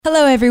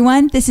Hello,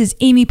 everyone. This is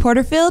Amy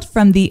Porterfield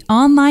from the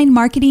Online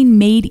Marketing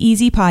Made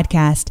Easy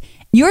podcast.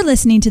 You're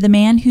listening to the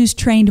man who's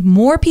trained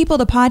more people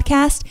to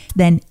podcast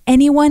than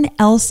anyone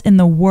else in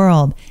the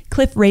world,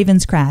 Cliff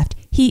Ravenscraft.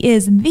 He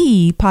is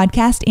the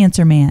podcast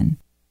answer man.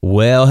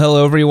 Well,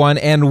 hello, everyone,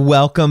 and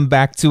welcome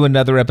back to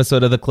another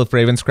episode of the Cliff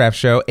Ravenscraft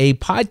Show, a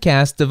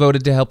podcast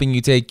devoted to helping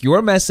you take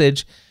your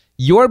message,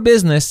 your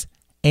business,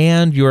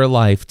 and your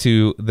life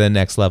to the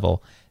next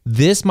level.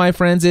 This, my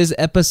friends, is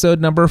episode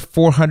number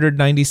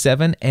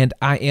 497, and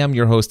I am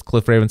your host,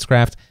 Cliff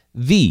Ravenscraft,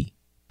 the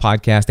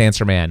podcast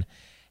answer man.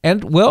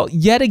 And, well,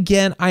 yet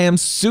again, I am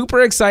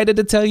super excited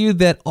to tell you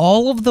that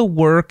all of the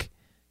work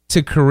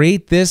to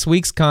create this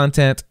week's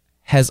content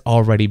has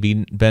already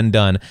been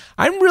done.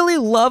 I'm really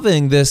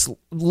loving this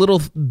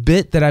little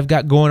bit that I've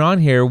got going on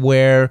here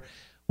where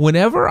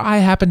whenever I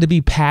happen to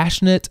be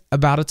passionate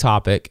about a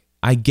topic,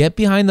 I get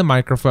behind the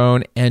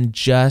microphone and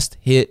just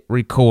hit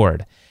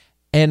record.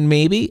 And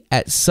maybe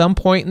at some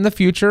point in the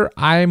future,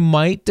 I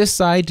might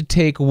decide to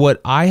take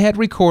what I had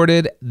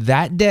recorded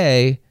that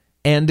day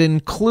and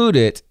include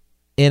it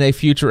in a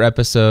future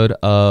episode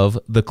of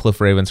the Cliff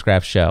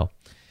Ravenscraft Show.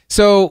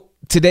 So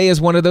today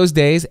is one of those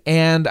days,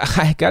 and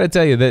I got to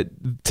tell you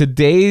that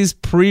today's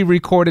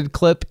pre-recorded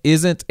clip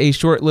isn't a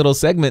short little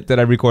segment that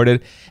I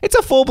recorded. It's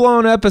a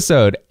full-blown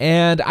episode,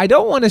 and I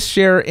don't want to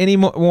share any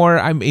more.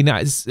 I mean,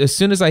 as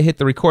soon as I hit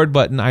the record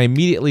button, I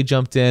immediately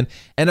jumped in,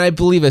 and I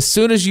believe as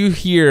soon as you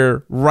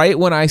hear right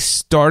when I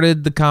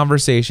started the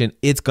conversation,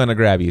 it's going to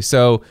grab you.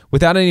 So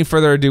without any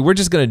further ado, we're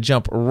just going to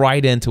jump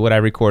right into what I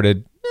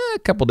recorded a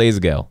couple days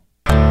ago.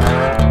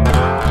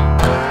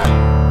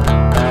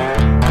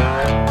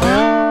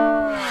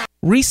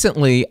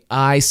 Recently,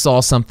 I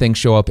saw something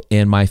show up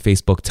in my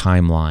Facebook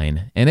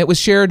timeline, and it was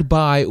shared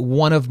by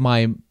one of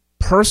my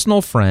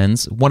personal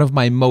friends, one of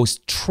my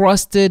most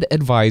trusted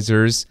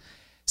advisors,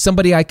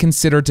 somebody I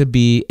consider to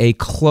be a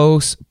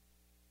close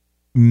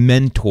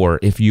mentor,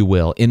 if you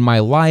will, in my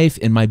life,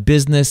 in my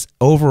business.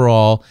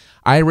 Overall,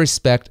 I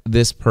respect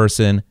this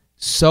person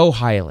so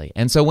highly.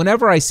 And so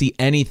whenever I see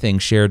anything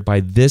shared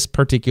by this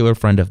particular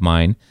friend of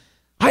mine,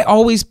 I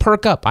always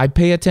perk up. I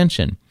pay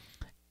attention.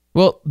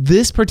 Well,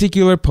 this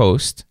particular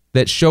post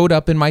that showed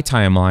up in my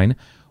timeline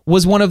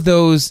was one of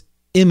those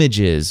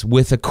images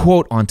with a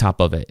quote on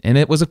top of it, and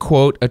it was a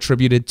quote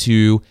attributed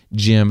to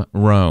Jim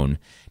Rohn.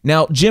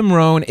 Now, Jim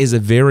Rohn is a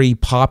very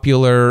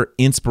popular,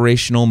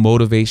 inspirational,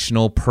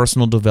 motivational,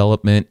 personal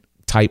development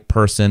type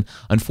person.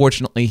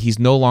 Unfortunately, he's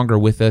no longer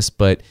with us,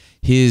 but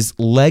his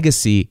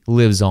legacy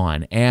lives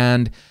on.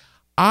 And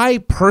I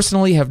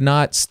personally have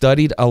not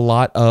studied a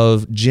lot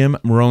of Jim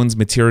Rohn's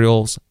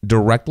materials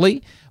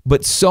directly,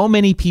 but so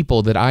many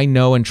people that I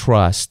know and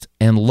trust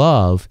and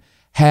love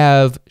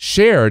have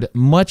shared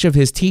much of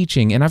his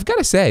teaching. And I've got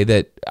to say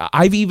that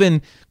I've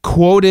even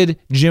quoted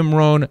Jim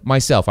Rohn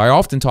myself. I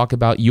often talk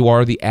about you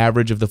are the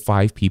average of the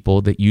 5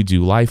 people that you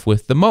do life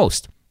with the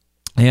most,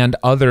 and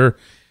other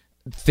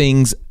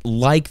things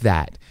like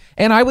that.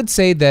 And I would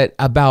say that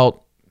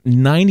about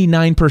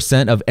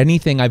 99% of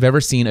anything I've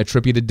ever seen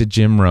attributed to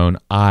Jim Rohn,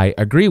 I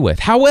agree with.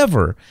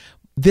 However,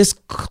 this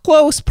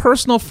close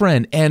personal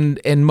friend and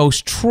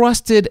most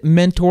trusted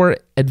mentor,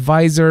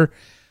 advisor,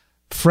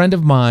 friend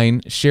of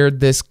mine shared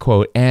this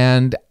quote,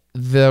 and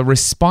the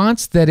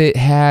response that it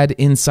had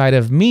inside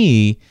of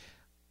me,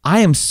 I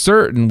am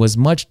certain was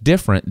much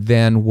different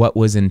than what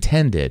was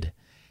intended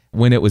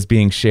when it was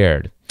being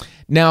shared.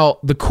 Now,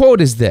 the quote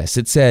is this.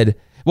 It said,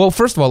 well,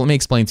 first of all, let me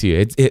explain to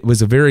you. It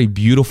was a very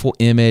beautiful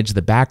image.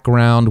 The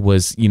background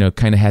was,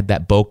 kind of had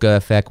that bokeh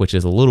effect, which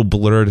is a little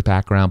blurred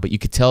background, but you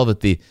could tell that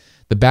the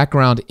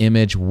background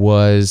image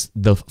was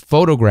the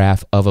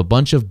photograph of a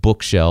bunch of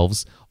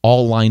bookshelves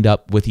all lined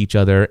up with each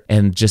other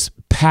and just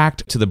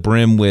packed to the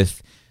brim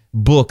with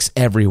books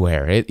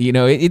everywhere.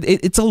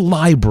 It's a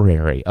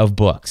library of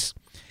books.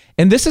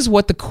 And this is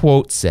what the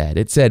quote said.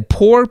 It said,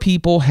 "Poor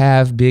people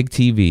have big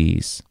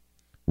TVs.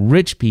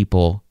 Rich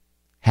people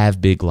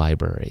have big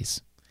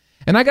libraries."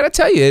 And I got to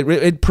tell you,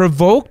 it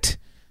provoked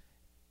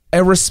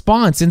a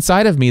response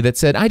inside of me that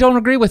said, I don't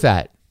agree with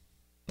that.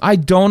 I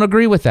don't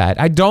agree with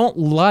that. I don't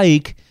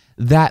like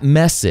that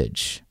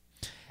message.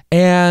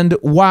 And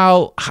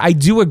while I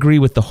do agree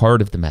with the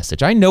heart of the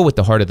message, I know what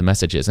the heart of the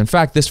message is. In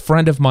fact, this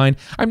friend of mine,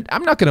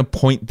 I'm not going to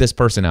point this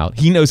person out.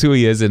 He knows who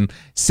he is, and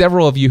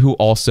several of you who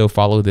also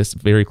follow this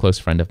very close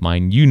friend of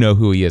mine, you know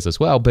who he is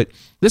as well. But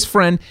this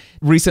friend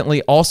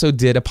recently also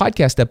did a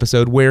podcast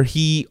episode where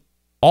he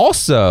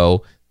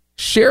also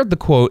shared the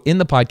quote in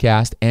the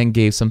podcast and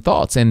gave some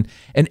thoughts. And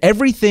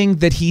everything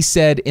that he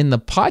said in the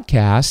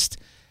podcast,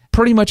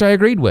 pretty much I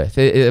agreed with.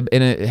 And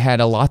it had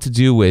a lot to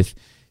do with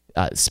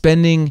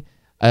spending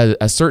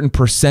a certain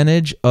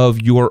percentage of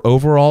your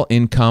overall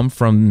income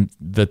from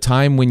the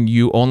time when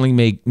you only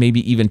make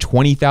maybe even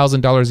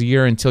 $20,000 a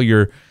year until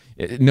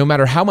no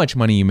matter how much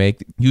money you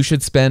make, you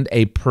should spend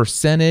a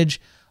percentage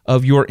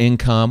of your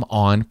income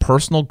on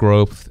personal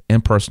growth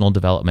and personal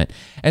development.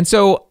 And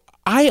so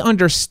I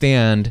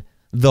understand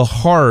the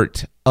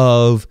heart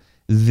of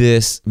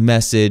this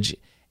message,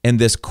 and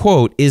this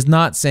quote is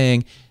not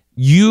saying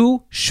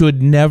You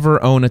should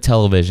never own a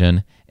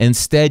television.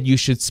 Instead, you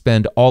should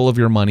spend all of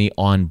your money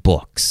on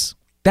books.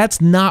 That's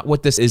not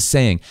what this is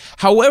saying.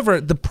 However,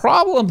 the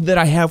problem that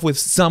I have with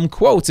some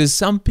quotes is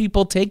some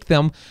people take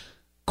them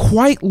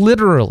quite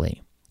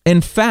literally. In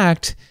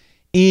fact,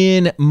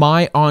 in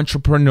my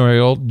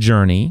entrepreneurial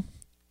journey,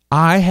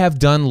 I have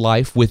done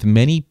life with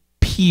many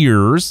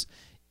peers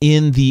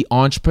in the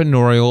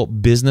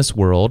entrepreneurial business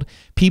world,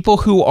 people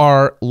who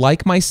are,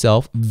 like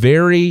myself,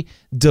 very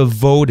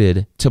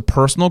devoted to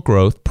personal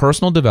growth,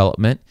 personal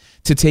development,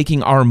 to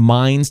taking our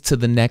minds to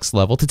the next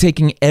level, to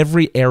taking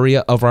every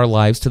area of our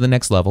lives to the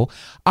next level.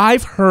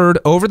 I've heard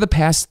over the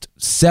past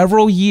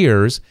several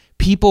years,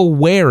 people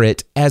wear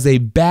it as a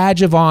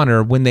badge of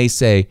honor when they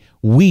say,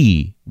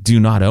 "We do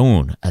not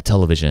own a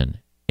television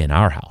in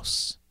our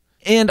house."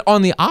 And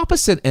on the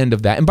opposite end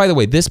of that, and by the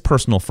way, this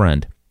personal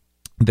friend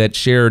that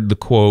shared the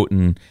quote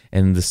and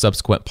the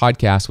subsequent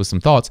podcast with some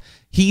thoughts,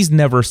 he's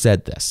never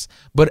said this.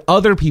 But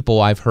other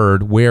people I've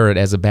heard wear it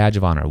as a badge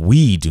of honor.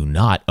 "We do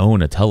not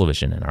own a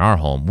television in our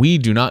home. We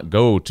do not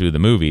go to the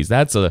movies.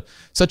 That's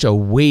such a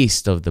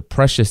waste of the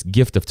precious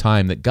gift of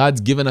time that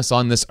God's given us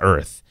on this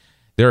earth.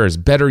 There is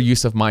better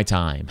use of my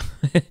time."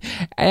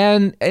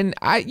 and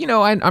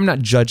I'm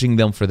not judging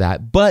them for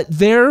that, but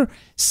there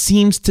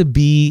seems to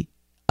be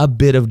a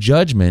bit of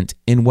judgment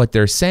in what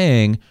they're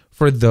saying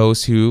for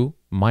those who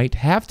might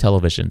have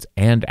televisions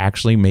and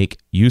actually make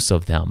use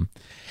of them.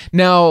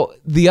 Now,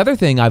 the other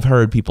thing I've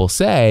heard people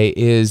say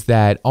is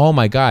that, oh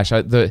my gosh,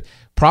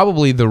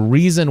 probably the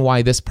reason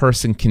why this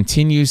person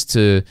continues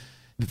to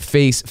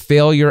face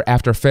failure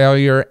after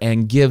failure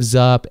and gives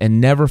up and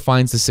never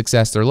finds the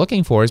success they're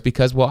looking for is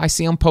because, well, I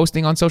see them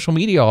posting on social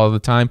media all the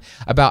time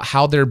about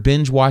how they're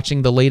binge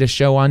watching the latest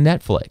show on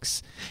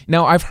Netflix.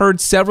 Now, I've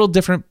heard several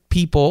different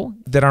people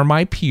that are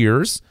my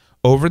peers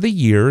over the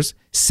years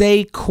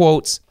say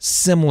quotes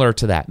similar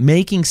to that,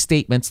 making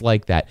statements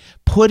like that,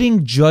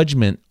 putting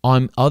judgment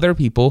on other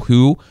people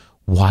who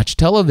watch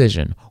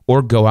television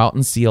or go out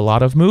and see a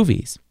lot of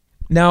movies.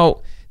 Now,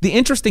 the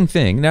interesting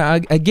thing, now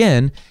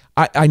again,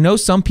 I know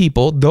some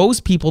people,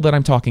 those people that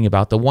I'm talking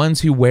about, the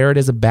ones who wear it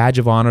as a badge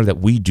of honor that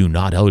we do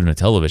not own a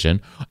television,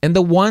 and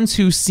the ones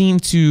who seem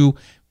to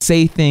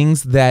say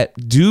things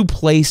that do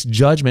place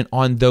judgment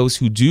on those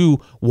who do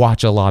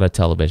watch a lot of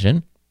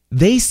television,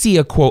 they see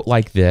a quote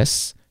like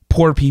this: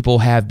 "Poor people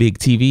have big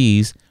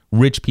TVs,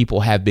 rich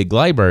people have big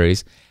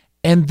libraries,"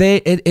 and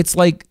it's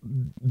like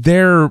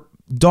they're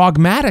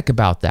dogmatic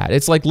about that.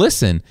 It's like,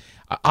 listen,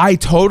 I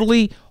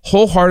totally,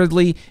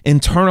 wholeheartedly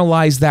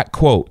internalize that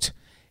quote.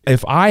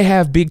 If I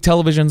have big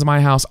televisions in my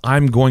house,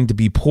 I'm going to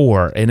be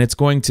poor and it's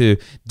going to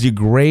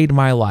degrade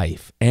my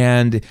life.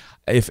 And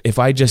if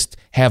I just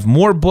have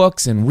more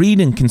books and read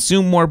and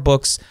consume more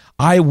books,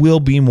 I will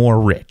be more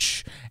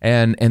rich.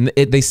 And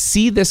they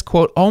see this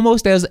quote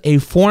almost as a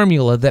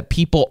formula that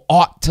people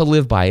ought to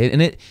live by.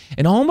 And it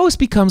almost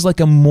becomes like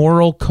a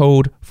moral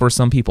code for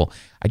some people.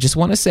 I just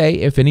want to say,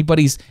 if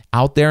anybody's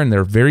out there and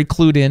they're very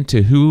clued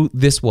into who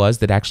this was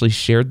that actually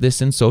shared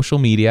this in social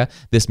media,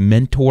 this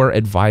mentor,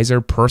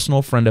 advisor,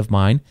 personal friend of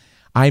mine,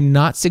 I'm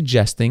not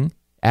suggesting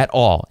at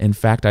all. In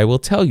fact, I will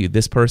tell you,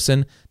 this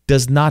person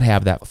does not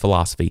have that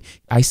philosophy.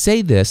 I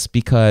say this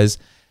because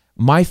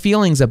my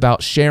feelings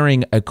about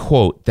sharing a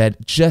quote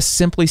that just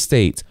simply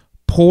states,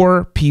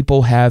 "Poor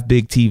people have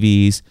big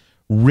TVs,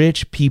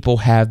 rich people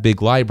have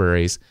big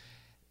libraries,"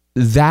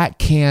 that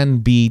can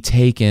be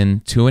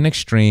taken to an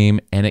extreme,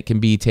 and it can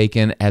be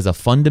taken as a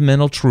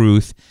fundamental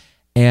truth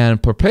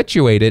and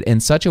perpetuated in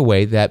such a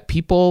way that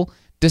people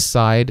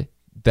decide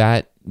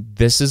that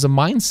this is a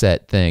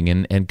mindset thing.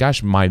 And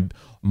gosh,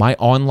 my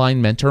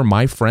online mentor,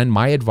 my friend,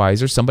 my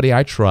advisor, somebody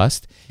I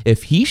trust,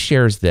 if he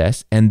shares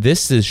this and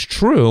this is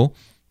true,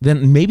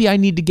 then maybe I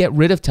need to get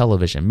rid of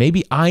television.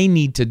 Maybe I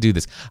need to do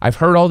this. I've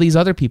heard all these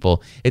other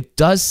people. It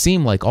does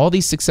seem like all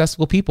these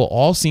successful people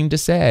all seem to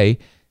say,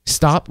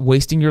 stop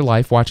wasting your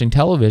life watching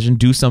television.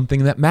 Do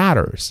something that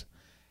matters.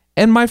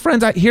 And my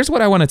friends, here's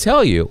what I want to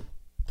tell you.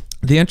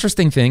 The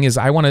interesting thing is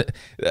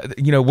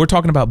we're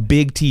talking about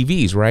big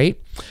TVs,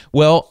 right?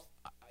 Well,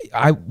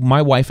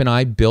 my wife and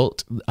I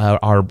built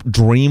our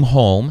dream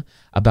home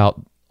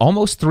about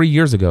almost 3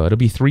 years ago. It'll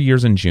be 3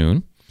 years in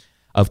June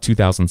of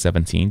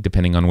 2017,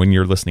 depending on when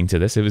you're listening to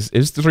this. It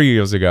was 3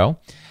 years ago.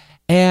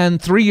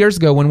 And 3 years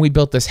ago, when we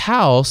built this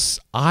house,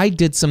 I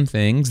did some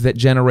things that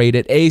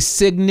generated a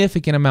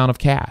significant amount of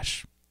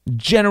cash,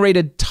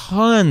 generated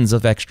tons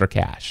of extra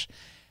cash.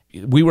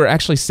 We were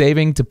actually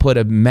saving to put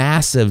a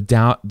massive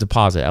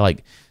deposit,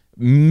 like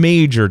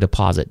major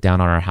deposit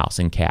down on our house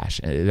in cash.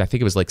 I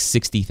think it was like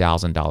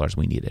 $60,000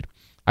 we needed.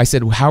 I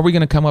said, how are we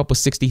going to come up with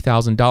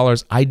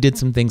 $60,000? I did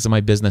some things in my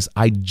business.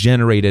 I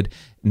generated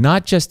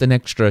not just an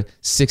extra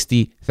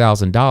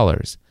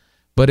 $60,000,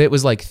 but it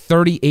was like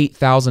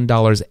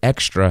 $38,000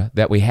 extra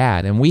that we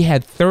had. And we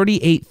had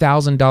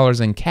 $38,000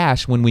 in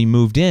cash when we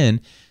moved in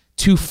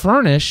to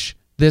furnish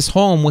this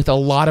home with a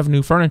lot of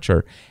new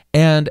furniture.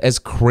 And as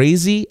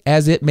crazy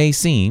as it may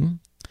seem,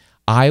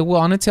 I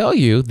want to tell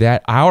you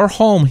that our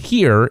home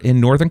here in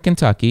Northern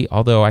Kentucky,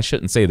 although I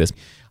shouldn't say this,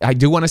 I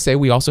do want to say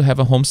we also have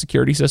a home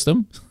security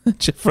system,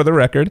 for the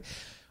record.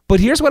 But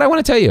here's what I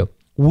want to tell you.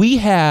 We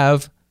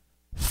have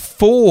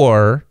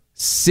 4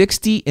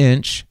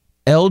 60-inch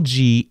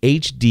LG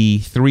HD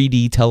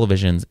 3D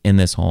televisions in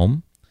this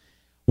home.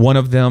 One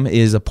of them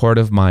is a part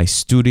of my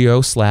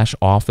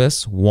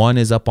studio/office. One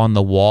is up on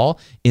the wall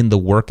in the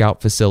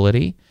workout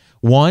facility.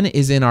 One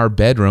is in our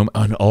bedroom.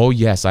 And oh,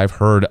 yes, I've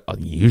heard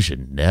you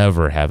should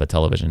never have a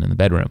television in the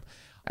bedroom.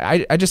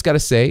 I just got to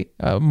say,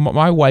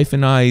 my wife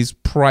and I's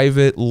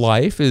private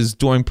life is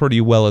doing pretty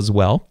well as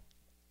well.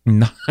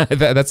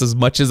 That's as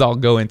much as I'll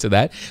go into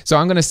that. So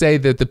I'm going to say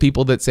that the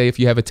people that say if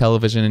you have a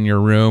television in your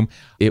room,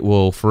 it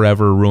will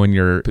forever ruin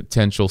your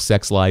potential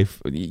sex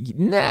life.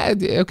 Nah,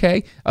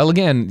 okay. Well,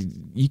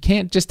 again, you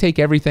can't just take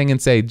everything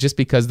and say just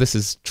because this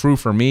is true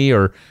for me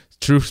or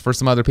true for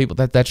some other people,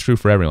 that's true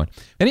for everyone.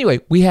 Anyway,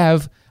 we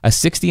have a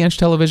 60-inch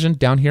television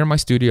down here in my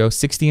studio,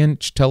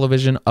 60-inch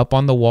television up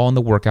on the wall in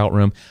the workout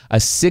room, a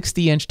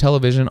 60-inch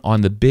television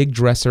on the big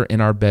dresser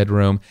in our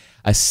bedroom,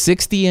 a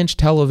 60-inch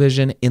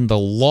television in the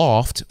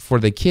loft for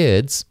the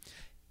kids.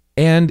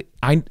 And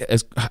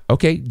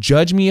okay,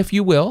 judge me if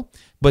you will,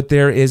 but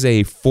there is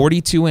a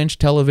 42-inch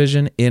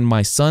television in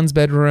my son's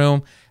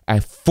bedroom, a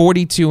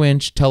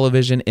 42-inch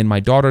television in my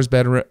daughter's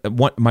bedroom,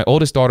 my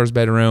oldest daughter's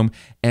bedroom,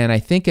 and I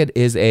think it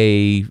is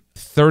a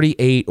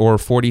 38 or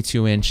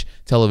 42-inch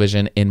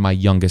television in my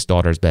youngest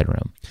daughter's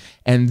bedroom.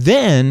 And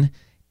then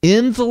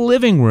in the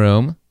living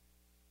room,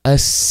 a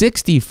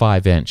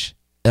 65-inch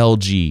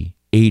LG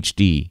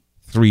HD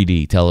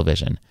 3D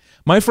television.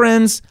 My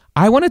friends,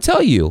 I want to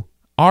tell you,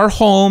 our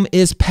home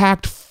is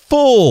packed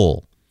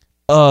full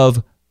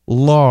of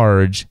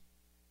large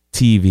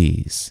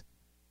TVs.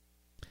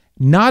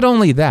 Not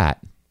only that,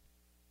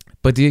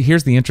 but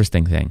here's the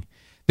interesting thing.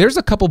 There's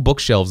a couple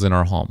bookshelves in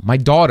our home. My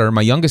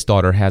youngest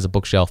daughter, has a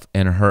bookshelf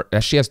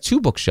she has 2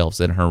 bookshelves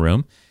in her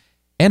room,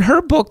 and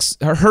her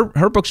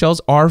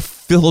bookshelves are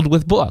filled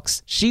with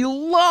books. She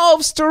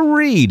loves to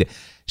read.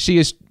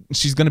 She's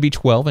going to be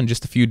 12 in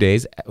just a few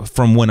days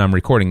from when I'm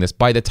recording this.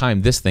 By the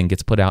time this thing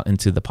gets put out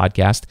into the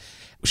podcast,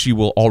 she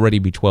will already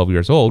be 12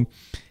 years old.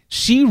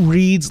 She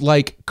reads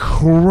like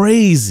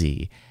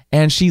crazy,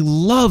 and she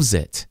loves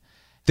it.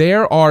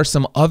 There are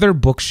some other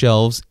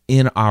bookshelves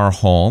in our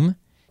home.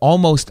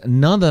 Almost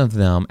none of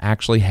them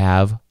actually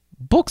have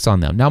books on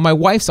them. Now, my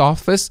wife's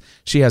office,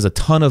 she has a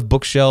ton of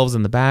bookshelves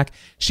in the back.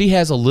 She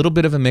has a little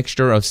bit of a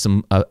mixture of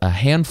a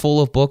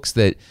handful of books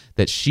that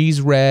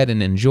she's read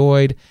and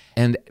enjoyed,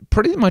 and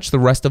pretty much the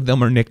rest of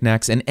them are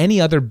knickknacks, and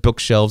any other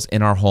bookshelves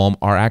in our home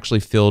are actually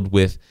filled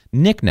with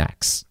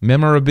knickknacks,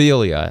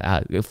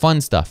 memorabilia,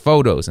 fun stuff,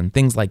 photos, and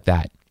things like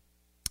that.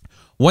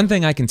 One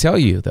thing I can tell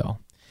you, though,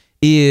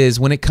 is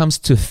when it comes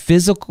to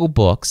physical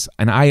books,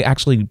 and I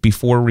actually,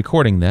 before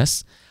recording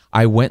this,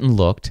 I went and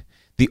looked.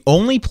 The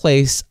only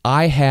place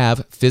I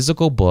have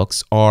physical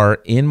books are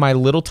in my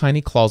little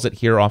tiny closet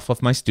here off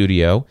of my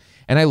studio,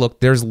 and I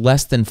looked, there's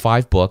less than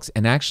 5 books,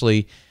 and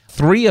actually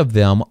 3 of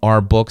them are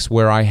books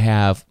where I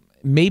have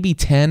maybe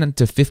 10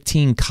 to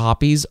 15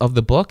 copies of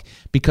the book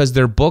because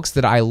they're books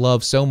that I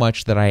love so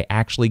much that I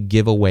actually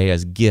give away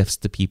as gifts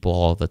to people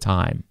all the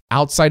time.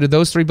 Outside of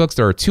those 3 books,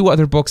 there are 2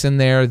 other books in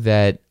there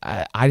that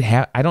I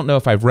don't know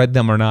if I've read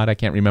them or not. I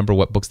can't remember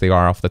what books they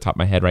are off the top of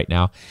my head right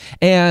now.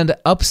 And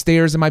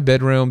upstairs in my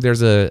bedroom,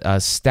 there's a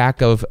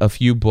stack of a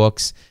few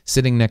books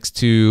sitting next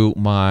to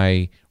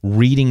my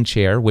reading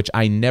chair, which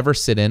I never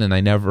sit in and I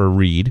never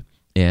read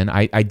in.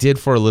 I did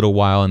for a little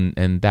while,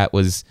 and that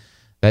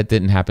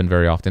didn't happen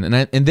very often.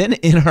 And then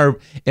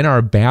in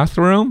our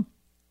bathroom,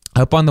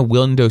 up on the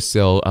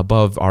windowsill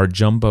above our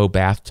jumbo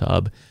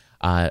bathtub,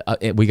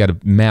 we got a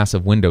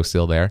massive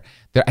windowsill there.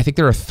 I think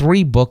there are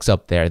 3 books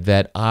up there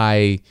that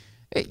I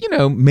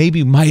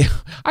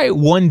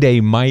one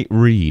day might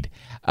read.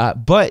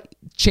 But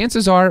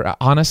chances are,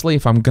 honestly,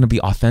 if I'm going to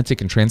be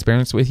authentic and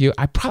transparent with you,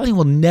 I probably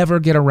will never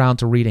get around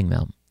to reading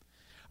them.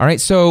 All right,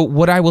 so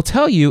what I will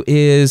tell you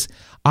is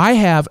I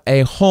have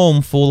a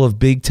home full of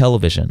big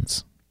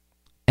televisions,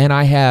 and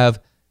I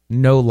have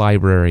no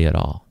library at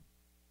all.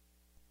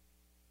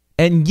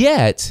 And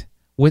yet,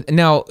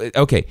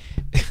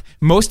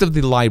 most of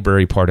the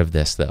library part of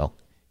this, though,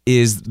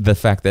 is the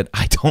fact that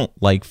I don't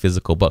like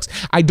physical books.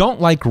 I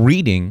don't like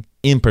reading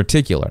in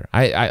particular.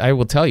 I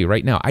will tell you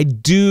right now, I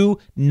do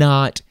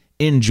not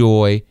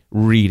enjoy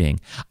reading.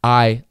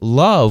 I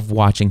love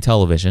watching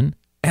television,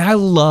 and I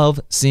love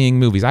seeing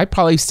movies. I've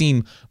probably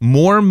seen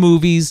more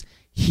movies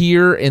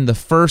here in the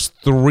first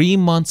 3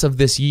 months of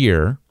this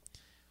year.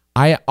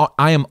 I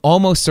am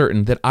almost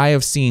certain that I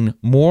have seen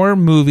more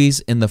movies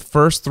in the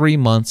first 3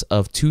 months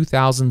of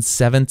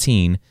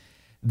 2017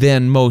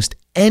 than most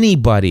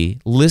anybody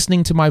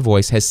listening to my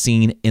voice has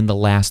seen in the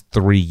last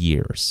 3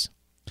 years.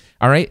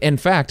 All right? In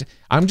fact,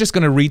 I'm just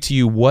going to read to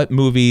you what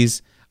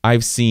movies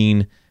I've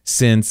seen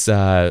since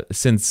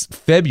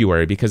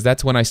February, because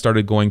that's when I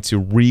started going to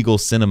Regal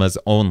Cinemas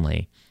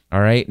only.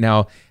 All right?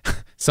 Now,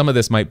 some of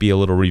this might be a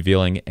little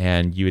revealing,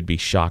 and you would be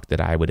shocked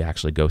that I would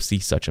actually go see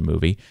such a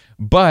movie.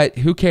 But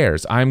who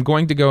cares? I'm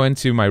going to go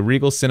into my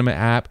Regal Cinema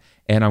app,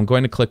 and I'm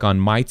going to click on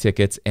My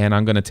Tickets, and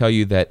I'm going to tell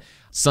you that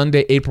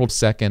Sunday, April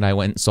 2nd, I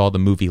went and saw the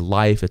movie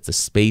Life. It's a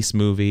space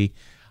movie.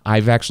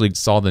 I've actually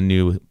saw the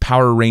new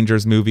Power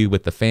Rangers movie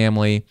with the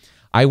family.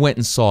 I went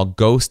and saw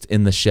Ghost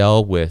in the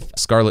Shell with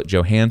Scarlett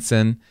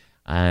Johansson.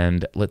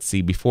 And let's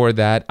see, before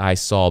that, I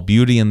saw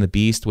Beauty and the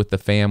Beast with the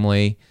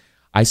family.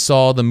 I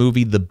saw the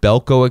movie The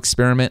Belko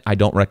Experiment. I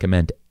don't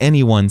recommend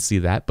anyone see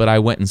that, but I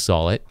went and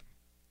saw it.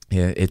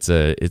 It's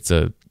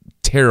a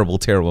terrible,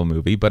 terrible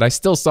movie, but I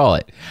still saw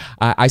it.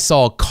 I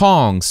saw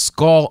Kong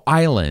Skull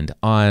Island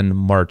on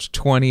March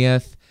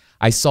 20th.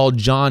 I saw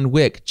John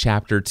Wick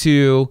Chapter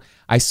 2.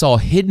 I saw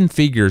Hidden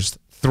Figures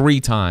 3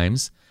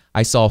 times.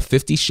 I saw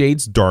 50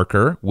 Shades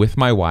Darker with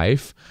my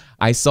wife.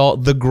 I saw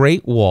The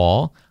Great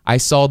Wall. I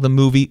saw the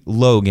movie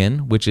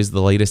Logan, which is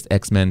the latest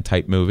X-Men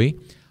type movie.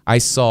 I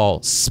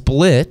saw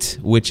Split,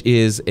 which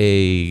is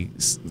a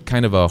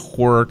kind of a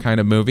horror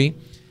kind of movie.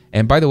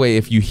 And by the way,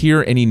 if you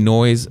hear any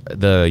noise,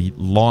 the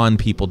lawn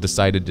people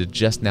decided to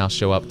just now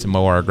show up to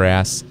mow our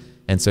grass.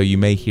 And so you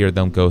may hear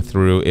them go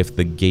through if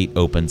the gate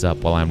opens up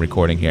while I'm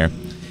recording here.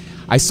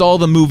 I saw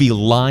the movie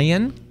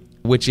Lion,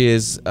 which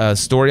is a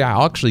story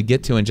I'll actually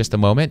get to in just a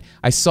moment.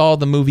 I saw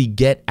the movie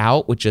Get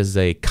Out, which is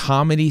a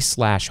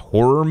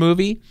comedy/horror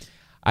movie.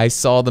 I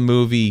saw the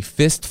movie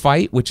Fist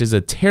Fight, which is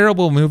a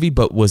terrible movie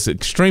but was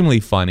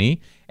extremely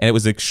funny, and it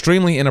was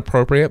extremely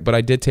inappropriate, but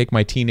I did take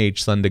my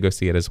teenage son to go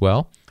see it as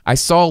well. I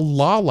saw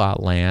La La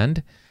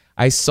Land.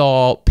 I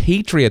saw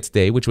Patriots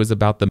Day, which was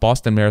about the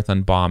Boston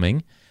Marathon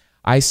bombing.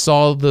 I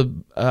saw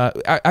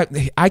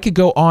I could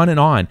go on and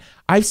on.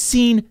 I've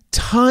seen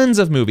tons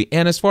of movies,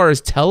 and as far as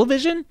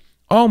television,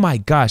 oh my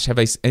gosh,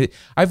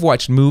 I've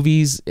watched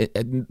movies.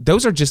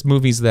 Those are just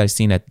movies that I've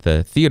seen at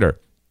the theater.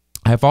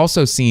 I've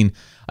also seen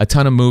a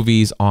ton of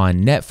movies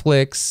on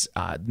Netflix,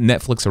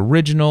 Netflix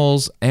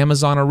originals,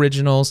 Amazon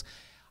originals.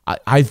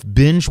 I've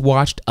binge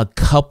watched a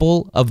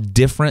couple of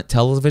different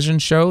television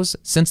shows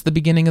since the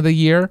beginning of the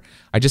year.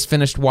 I just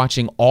finished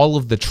watching all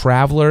of The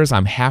Travelers.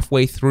 I'm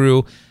halfway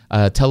through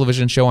a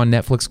television show on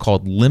Netflix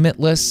called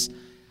Limitless.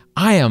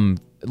 I am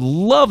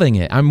loving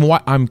it.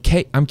 I'm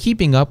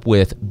keeping up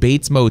with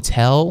Bates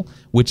Motel,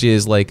 which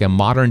is like a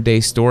modern day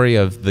story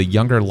of the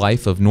younger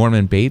life of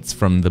Norman Bates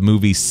from the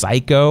movie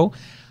Psycho.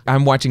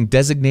 I'm watching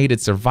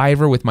Designated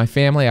Survivor with my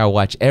family. I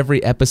watch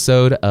every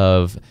episode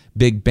of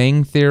Big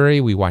Bang Theory.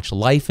 We watch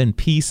Life in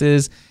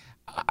Pieces.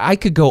 I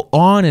could go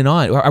on and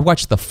on. I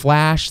watch The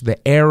Flash,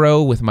 The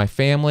Arrow with my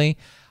family.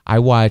 I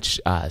watch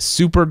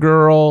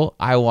Supergirl.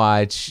 I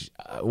watch,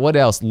 what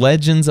else?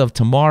 Legends of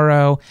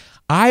Tomorrow.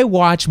 I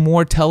watch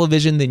more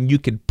television than you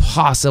could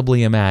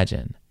possibly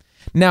imagine.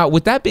 Now,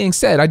 with that being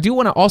said, I do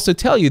want to also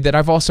tell you that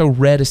I've also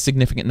read a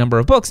significant number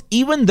of books,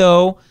 even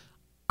though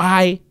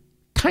I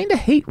kind of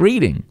hate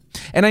reading.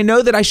 And I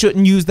know that I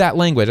shouldn't use that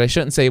language. I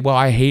shouldn't say, well,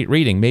 I hate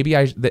reading. Maybe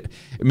I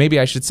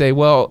should say,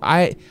 well,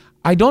 I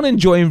don't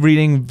enjoy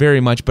reading very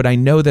much, but I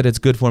know that it's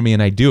good for me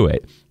and I do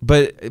it.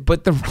 But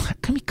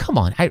come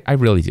on, I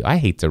really do. I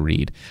hate to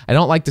read. I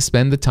don't like to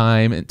spend the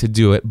time to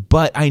do it,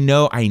 but I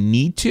know I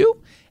need to,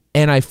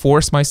 and I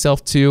force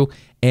myself to,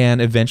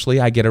 and eventually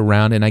I get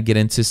around and I get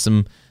into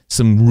some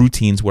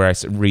routines where I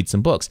read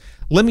some books.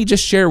 Let me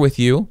just share with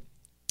you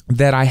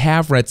that I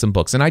have read some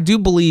books, and I do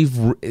believe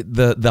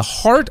the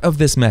heart of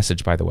this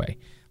message, by the way,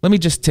 let me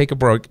just take a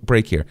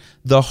break here.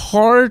 The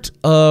heart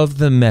of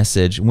the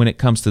message when it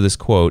comes to this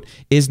quote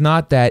is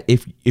not that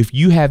if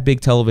you have big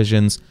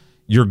televisions,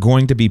 you're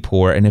going to be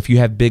poor, and if you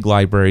have big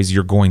libraries,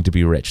 you're going to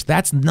be rich.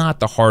 That's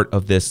not the heart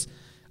of this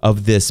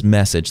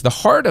message. The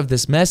heart of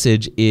this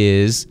message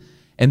is,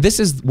 and this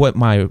is what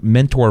my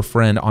mentor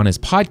friend on his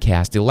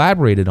podcast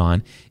elaborated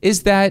on,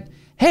 is that,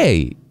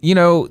 hey,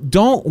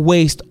 don't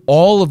waste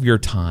all of your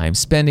time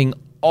spending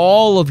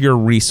all of your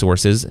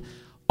resources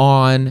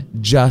on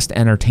just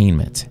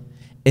entertainment.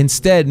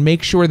 Instead,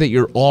 make sure that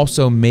you're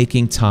also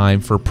making time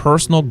for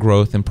personal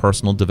growth and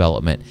personal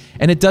development.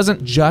 And it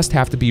doesn't just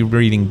have to be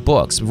reading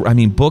books. I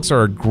mean, books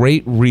are a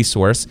great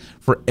resource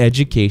for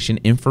education,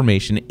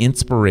 information,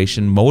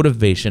 inspiration,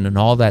 motivation, and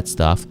all that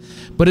stuff.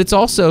 But it's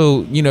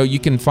also, you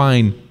can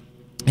find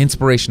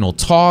inspirational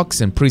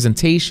talks and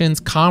presentations,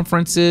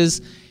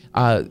 conferences,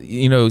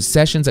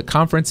 sessions at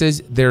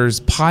conferences. There's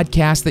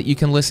podcasts that you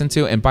can listen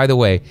to. And by the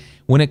way,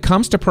 when it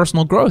comes to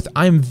personal growth,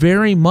 I'm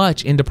very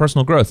much into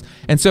personal growth.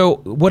 And so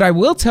what I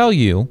will tell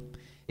you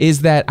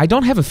is that I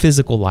don't have a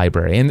physical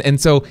library.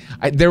 And so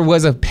there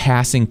was a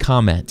passing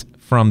comment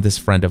from this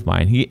friend of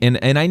mine.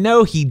 And I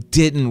know he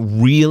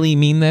didn't really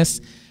mean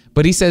this,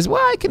 but he says,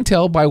 well, I can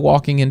tell by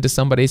walking into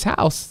somebody's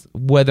house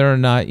whether or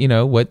not,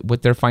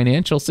 what their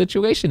financial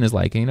situation is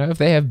like. If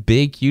they have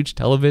big, huge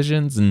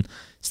televisions and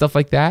stuff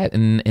like that,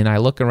 and I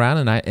look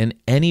around and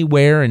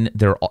anywhere, and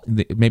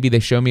maybe they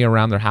show me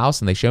around their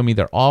house, and they show me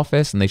their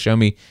office, and they show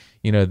me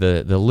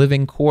the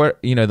living court,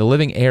 the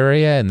living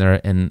area, and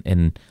their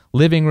and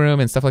living room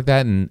and stuff like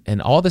that,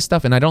 and all this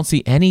stuff, and I don't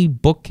see any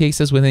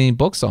bookcases with any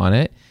books on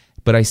it.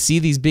 but I see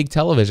these big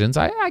televisions,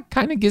 I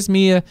kind of gives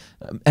me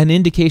an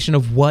indication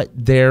of what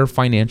their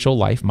financial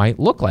life might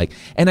look like.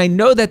 And I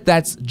know that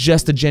that's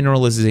just a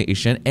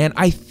generalization, and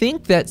I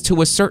think that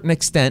to a certain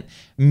extent,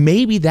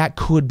 maybe that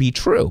could be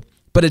true.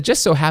 But it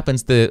just so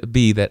happens to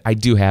be that I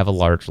do have a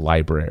large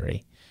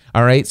library.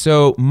 All right,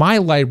 so my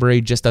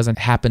library just doesn't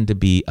happen to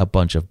be a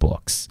bunch of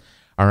books.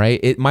 All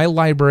right, my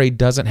library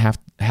doesn't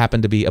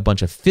happen to be a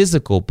bunch of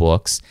physical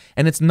books,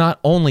 and it's not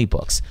only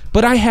books,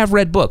 but I have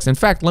read books. In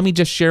fact, let me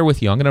just share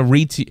with you. I'm going to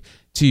read to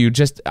you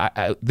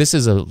this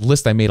is a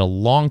list I made a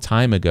long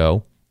time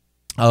ago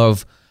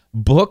of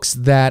books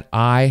that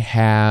I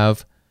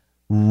have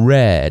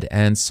read.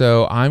 And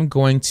so I'm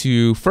going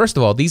to, first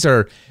of all, these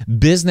are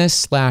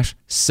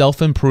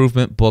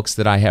business/self-improvement books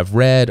that I have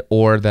read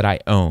or that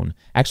I own.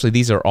 Actually,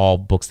 these are all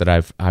books that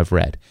I've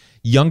read.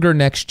 Younger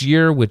Next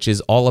Year, which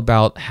is all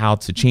about how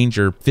to change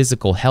your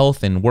physical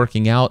health and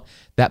working out.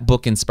 That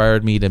book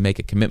inspired me to make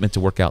a commitment to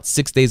work out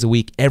 6 days a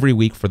week, every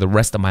week for the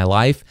rest of my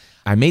life.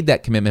 I made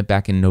that commitment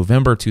back in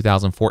November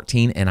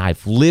 2014, and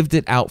I've lived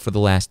it out for the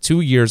last 2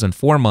 years and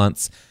 4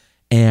 months,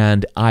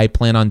 and I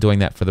plan on doing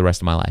that for the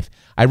rest of my life.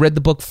 I read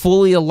the book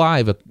Fully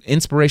Alive, an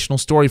inspirational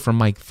story from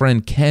my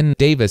friend Ken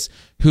Davis,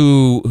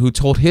 who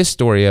told his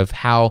story of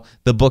how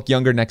the book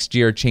Younger Next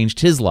Year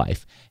changed his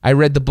life. I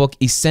read the book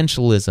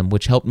Essentialism,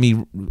 which helped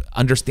me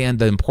understand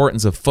the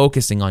importance of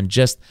focusing on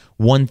just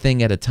one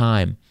thing at a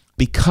time.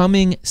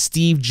 Becoming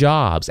Steve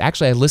Jobs.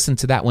 Actually, I listened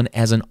to that one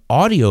as an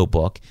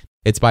audiobook.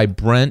 It's by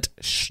Brent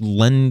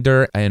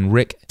Schlender and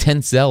Rick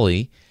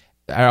Tenzelli.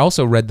 I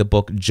also read the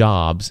book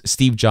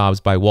Steve Jobs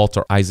by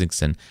Walter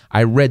Isaacson.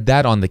 I read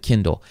that on the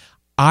Kindle.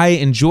 I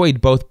enjoyed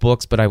both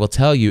books, but I will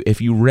tell you,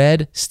 if you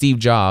read Steve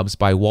Jobs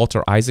by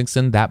Walter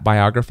Isaacson, that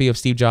biography of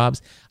Steve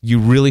Jobs, you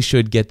really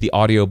should get the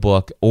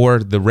audiobook or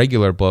the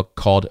regular book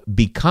called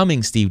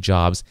Becoming Steve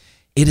Jobs.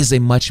 It is a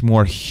much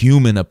more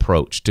human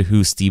approach to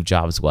who Steve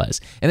Jobs was.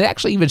 And it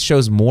actually even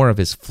shows more of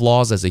his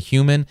flaws as a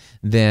human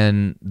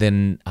than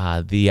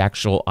the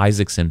actual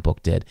Isaacson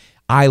book did.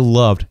 I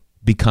loved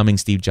Becoming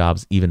Steve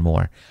Jobs even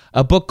more.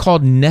 A book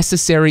called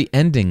Necessary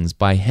Endings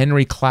by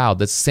Henry Cloud.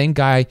 That's the same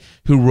guy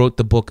who wrote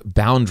the book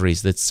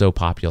Boundaries that's so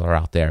popular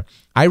out there.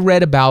 I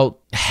read about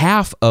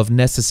half of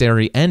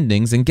Necessary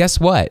Endings, and guess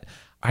what?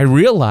 I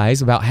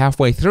realized about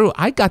halfway through,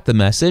 I got the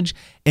message,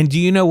 and do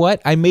you know what?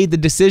 I made the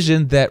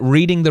decision that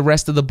reading the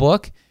rest of the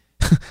book,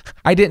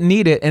 I didn't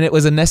need it, and it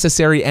was a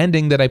necessary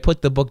ending that I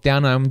put the book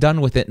down and I'm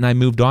done with it and I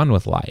moved on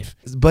with life.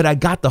 But I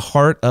got the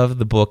heart of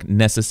the book,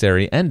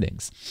 Necessary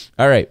Endings.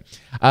 All right.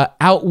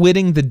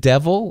 Outwitting the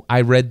Devil,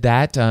 I read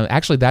that.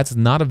 Actually, that's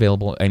not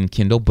available in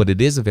Kindle, but it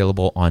is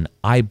available on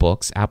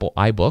iBooks, Apple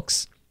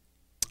iBooks.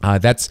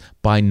 That's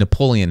by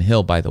Napoleon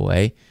Hill, by the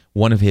way.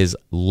 One of his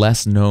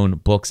less known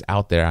books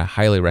out there. I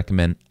highly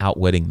recommend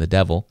Outwitting the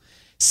Devil.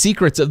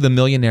 Secrets of the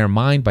Millionaire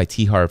Mind by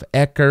T. Harv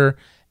Eker.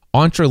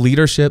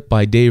 EntreLeadership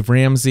by Dave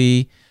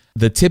Ramsey,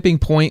 The Tipping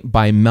Point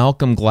by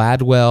Malcolm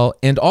Gladwell,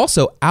 and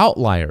also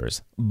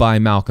Outliers by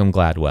Malcolm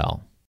Gladwell.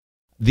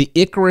 The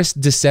Icarus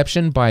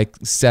Deception by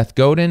Seth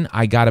Godin,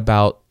 I got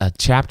about a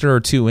chapter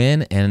or two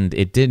in, and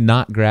it did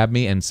not grab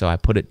me, and so I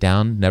put it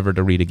down, never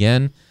to read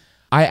again.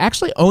 I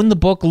actually own the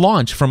book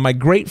Launch from my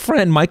great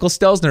friend Michael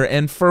Stelzner,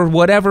 and for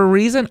whatever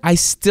reason, I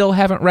still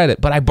haven't read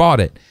it, but I bought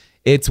it.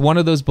 It's one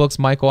of those books,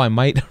 Michael, I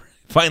might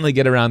finally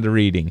get around to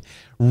reading.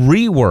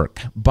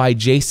 Rework by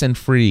Jason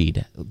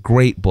Fried,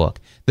 great book.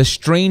 The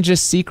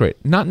Strangest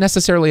Secret, not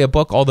necessarily a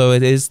book, although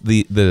it is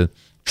the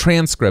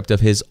transcript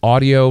of his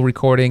audio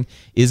recording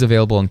is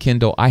available in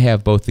Kindle. I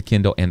have both the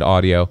Kindle and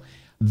audio.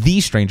 The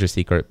Strangest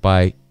Secret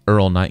by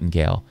Earl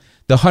Nightingale.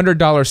 The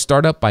 $100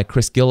 Startup by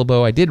Chris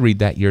Guillebeau. I did read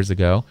that years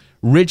ago.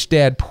 Rich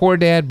Dad, Poor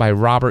Dad by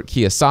Robert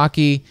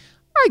Kiyosaki.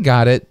 I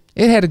got it.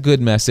 It had a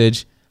good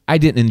message. I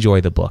didn't enjoy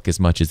the book as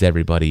much as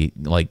everybody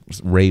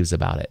raves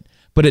about it.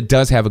 But it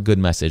does have a good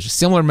message.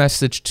 Similar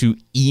message to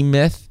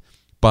E-Myth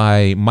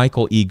by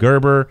Michael E.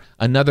 Gerber,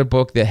 another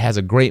book that has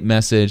a great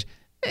message.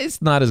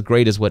 It's not as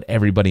great as what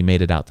everybody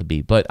made it out to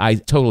be, but I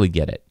totally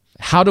get it.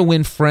 How to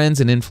Win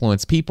Friends and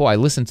Influence People. I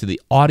listened to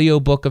the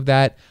audiobook of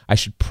that. I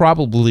should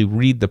probably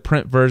read the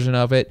print version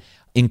of it.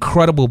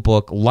 Incredible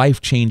book,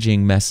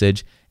 life-changing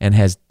message, and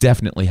has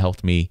definitely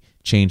helped me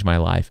change my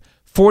life.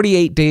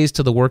 48 Days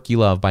to the Work You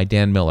Love by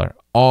Dan Miller.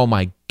 Oh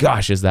my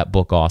gosh, is that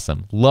book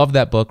awesome. Love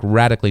that book,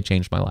 radically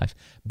changed my life.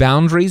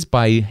 Boundaries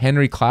by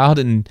Henry Cloud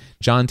and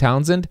John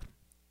Townsend.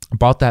 I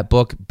bought that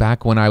book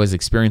back when I was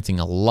experiencing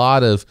a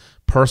lot of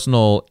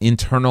personal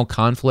internal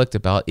conflict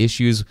about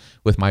issues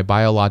with my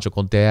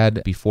biological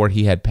dad before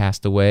he had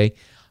passed away.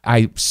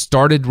 I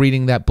started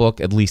reading that book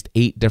at least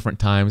 8 different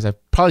times.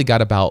 I've probably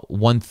got about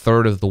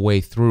 1/3 of the way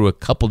through a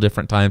couple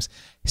different times.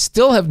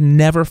 Still have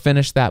never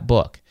finished that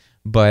book.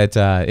 But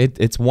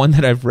it's one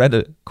that I've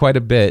read quite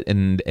a bit,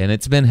 and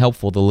it's been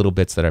helpful, the little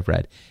bits that I've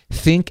read.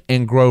 Think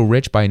and Grow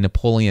Rich by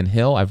Napoleon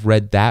Hill. I've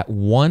read that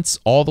once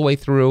all the way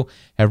through,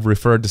 have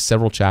referred to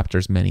several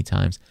chapters many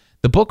times.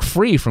 The book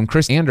Free from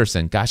Chris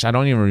Anderson. Gosh, I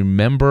don't even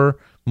remember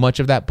much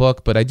of that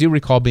book, but I do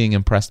recall being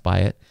impressed by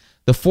it.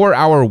 The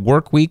 4-Hour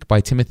Workweek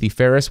by Timothy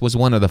Ferriss was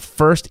one of the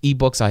first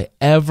ebooks I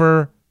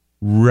ever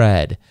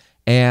read,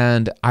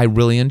 and I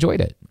really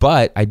enjoyed it.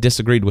 But I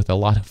disagreed with a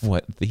lot of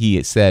what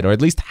he said, or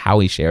at least how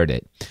he shared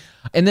it.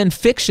 And then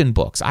fiction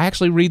books. I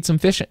actually read some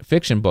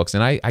fiction books,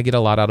 and I get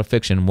a lot out of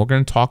fiction. We're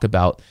going to talk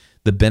about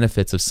the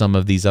benefits of some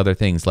of these other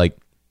things. Like,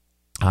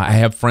 I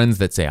have friends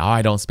that say,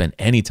 I don't spend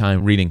any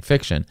time reading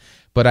fiction.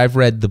 But I've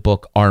read the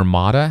book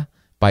Armada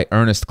by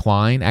Ernest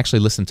Cline. Actually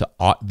listened to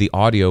the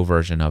audio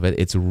version of it.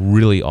 It's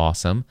really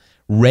awesome.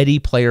 Ready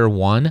Player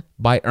One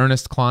by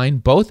Ernest Cline.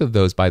 Both of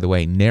those, by the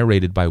way,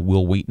 narrated by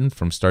Will Wheaton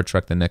from Star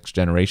Trek The Next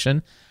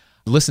Generation.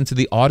 Listen to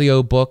the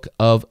audio book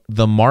of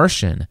The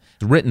Martian,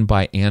 written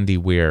by Andy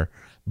Weir.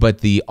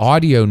 But the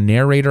audio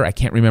narrator, I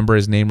can't remember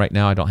his name right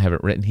now. I don't have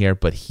it written here,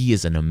 but he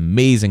is an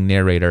amazing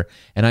narrator.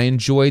 And I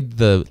enjoyed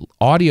the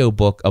audio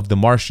book of The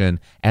Martian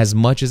as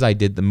much as I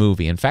did the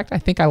movie. In fact, I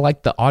think I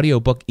liked the audio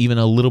book even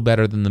a little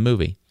better than the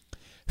movie.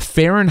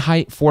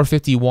 Fahrenheit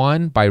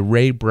 451 by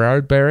Ray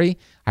Bradbury.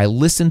 I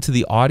listened to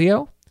the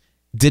audio,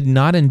 did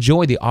not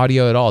enjoy the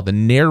audio at all. The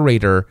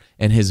narrator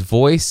and his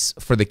voice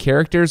for the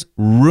characters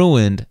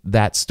ruined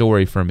that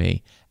story for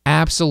me.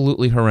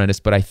 Absolutely horrendous,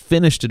 but I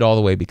finished it all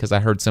the way because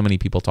I heard so many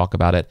people talk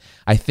about it.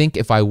 I think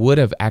if I would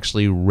have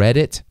actually read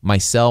it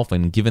myself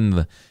and given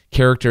the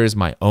characters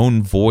my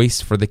own voice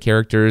for the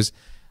characters,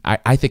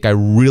 I think I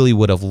really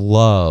would have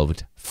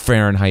loved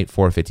Fahrenheit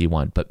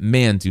 451. But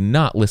man, do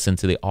not listen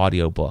to the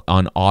audiobook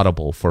on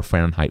Audible for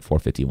Fahrenheit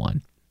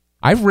 451.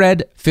 I've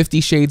read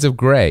 50 Shades of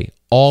Grey,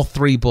 all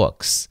 3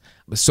 books.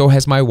 So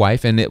has my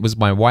wife, and it was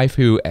my wife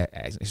who,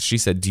 she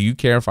said, do you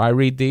care if I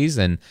read these?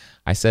 And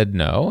I said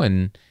no,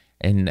 and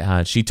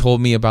she told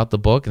me about the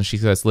book, and she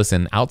says,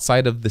 listen,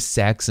 outside of the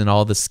sex and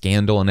all the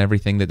scandal and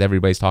everything that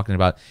everybody's talking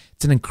about,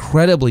 it's an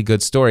incredibly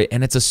good story,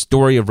 and it's a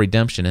story of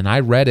redemption. And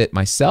I read it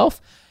myself,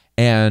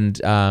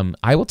 and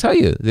I will tell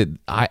you that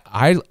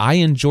I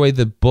enjoy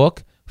the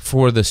book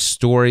for the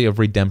story of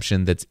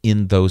redemption that's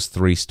in those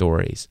 3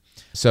 stories.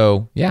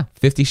 So, yeah,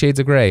 50 Shades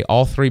of Grey,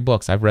 all 3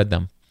 books, I've read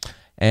them.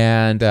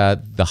 And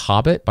The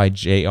Hobbit by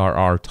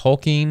J.R.R.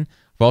 Tolkien.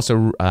 I've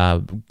also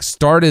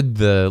started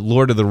the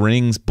Lord of the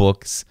Rings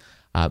books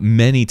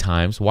many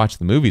times, watched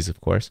the movies, of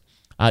course.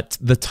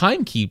 The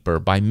Timekeeper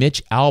by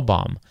Mitch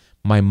Albom.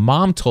 My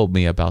mom told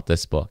me about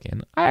this book,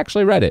 and I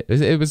actually read it.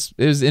 It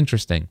was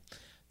interesting.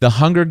 The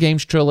Hunger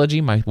Games trilogy,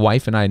 my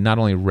wife and I not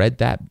only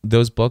read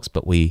those books,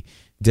 but we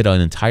did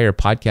an entire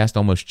podcast,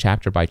 almost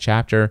chapter by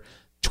chapter.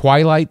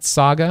 Twilight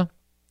Saga,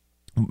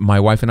 my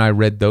wife and I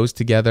read those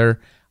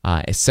together,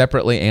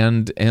 separately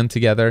and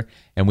together,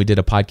 and we did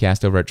a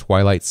podcast over at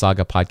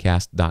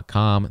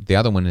twilightsagapodcast.com. The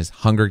other one is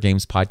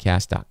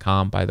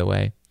hungergamespodcast.com, by the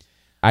way.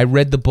 I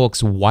read the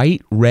books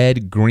White,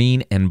 Red,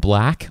 Green, and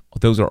Black.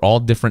 Those are all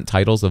different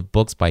titles of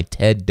books by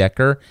Ted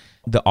Decker.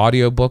 The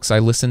audiobooks I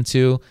listened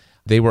to,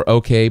 they were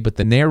okay, but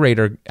the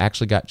narrator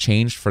actually got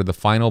changed for the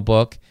final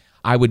book.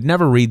 I would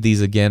never read these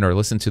again or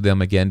listen to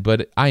them again,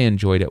 but I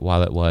enjoyed it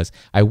while it was.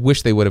 I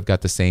wish they would have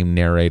got the same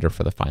narrator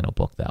for the final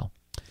book, though.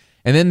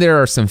 And then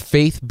there are some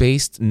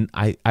faith-based,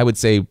 I would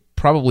say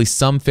probably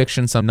some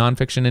fiction, some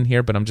nonfiction in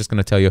here, but I'm just going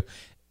to tell you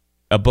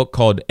a book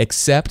called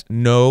Accept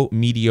No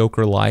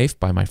Mediocre Life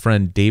by my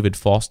friend David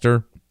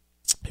Foster,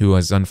 who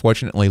has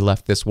unfortunately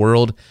left this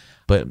world,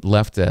 but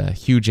left a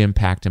huge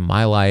impact in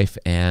my life,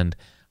 and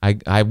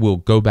I will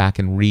go back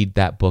and read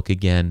that book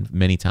again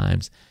many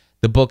times.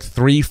 The book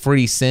 3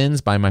 Free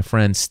Sins by my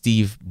friend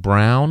Steve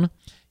Brown.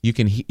 You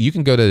can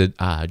go to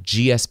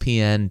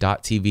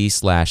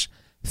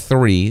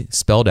gspn.tv/3,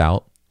 spelled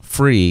out,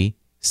 free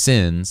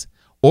sins,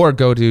 or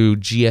go to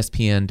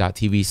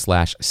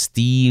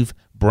gspn.tv/Steve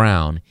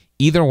Brown.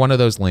 Either one of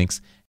those links,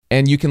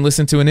 and you can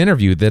listen to an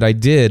interview that I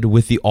did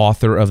with the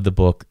author of the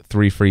book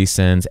 3 Free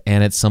Sins,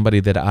 and it's somebody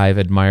that I've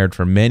admired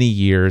for many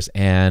years,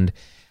 and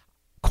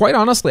quite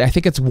honestly, I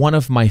think it's one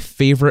of my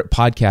favorite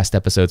podcast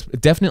episodes,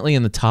 definitely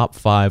in the top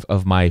 5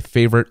 of my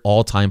favorite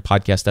all-time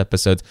podcast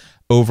episodes.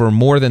 Over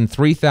more than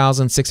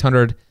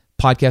 3,600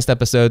 podcast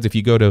episodes. If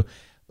you go to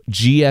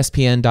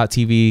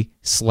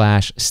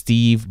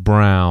gspn.tv/Steve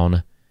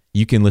Brown,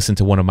 you can listen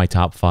to one of my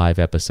top 5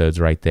 episodes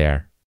right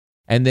there.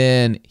 And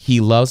then He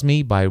Loves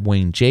Me by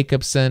Wayne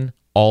Jacobson,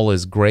 All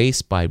Is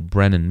Grace by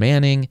Brennan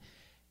Manning,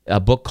 a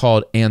book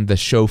called And the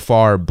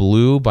Shofar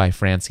Blew by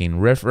Francine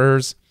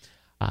Rivers,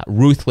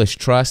 Ruthless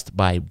Trust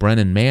by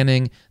Brennan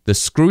Manning, The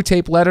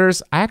Screwtape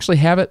Letters. I actually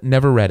have it,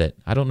 never read it.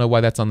 I don't know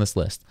why that's on this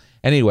list.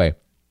 Anyway,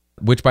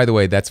 which, by the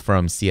way, that's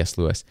from C.S.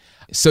 Lewis.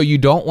 So You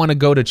Don't Want to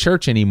Go to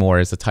Church Anymore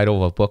is the title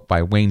of a book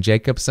by Wayne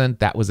Jacobson.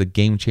 That was a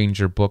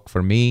game-changer book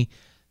for me.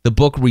 The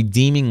book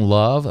Redeeming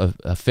Love,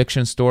 a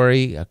fiction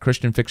story, a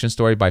Christian fiction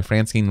story by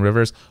Francine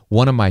Rivers,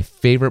 one of my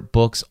favorite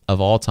books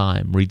of all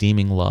time,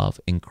 Redeeming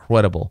Love,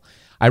 incredible.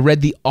 I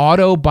read the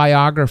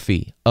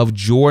autobiography of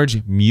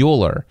George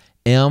Mueller,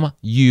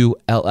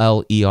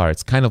 Muller.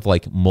 It's kind of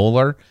like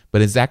Mueller,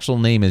 but his actual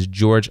name is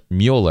George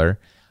Mueller.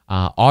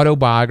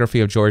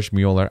 Autobiography of George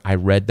Mueller. I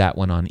read that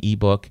one on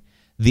ebook.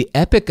 The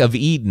Epic of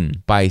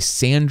Eden by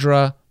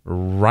Sandra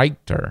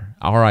Reichter,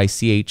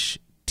 Reicht.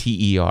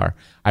 Ter.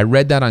 I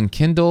read that on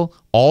Kindle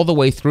all the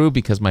way through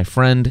because my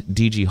friend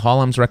D.G.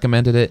 Hollums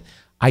recommended it.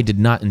 I did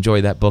not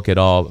enjoy that book at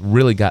all.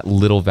 Really got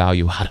little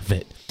value out of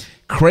it.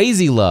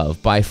 Crazy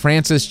Love by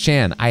Francis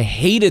Chan. I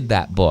hated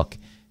that book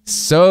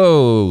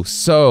so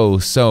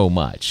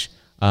much.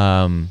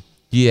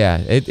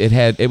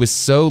 It was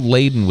so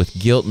laden with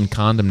guilt and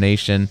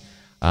condemnation,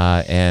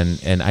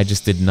 and I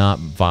just did not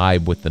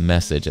vibe with the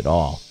message at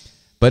all.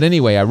 But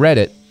anyway, I read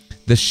it.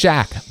 The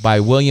Shack by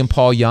William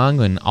Paul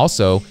Young, and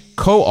also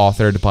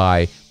co-authored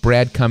by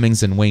Brad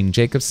Cummings and Wayne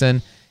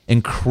Jacobson.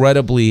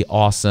 Incredibly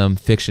awesome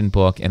fiction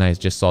book, and I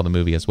just saw the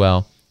movie as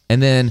well.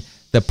 And then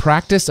The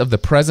Practice of the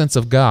Presence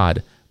of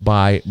God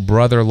by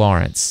Brother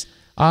Lawrence.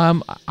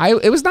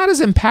 It was not as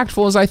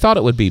impactful as I thought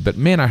it would be, but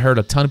man, I heard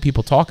a ton of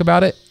people talk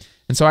about it,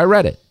 and so I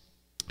read it.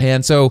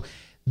 And so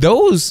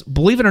those,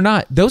 believe it or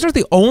not, those are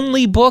the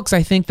only books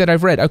I think that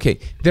I've read. Okay,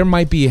 there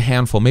might be a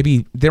handful.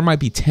 Maybe there might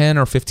be 10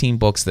 or 15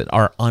 books that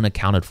are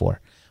unaccounted for.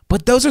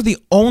 But those are the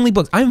only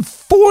books. I'm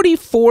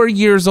 44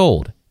 years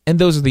old, and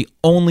those are the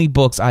only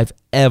books I've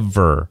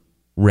ever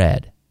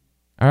read.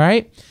 All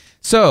right?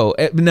 So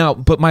now,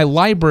 but my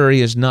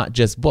library is not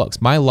just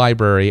books. My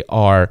library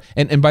are,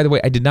 and by the way,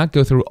 I did not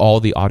go through all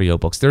the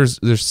audiobooks.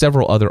 There's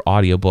several other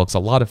audiobooks, a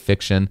lot of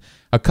fiction,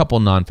 a couple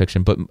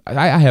nonfiction, but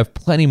I have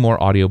plenty more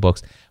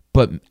audiobooks.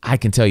 But I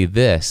can tell you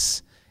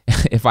this,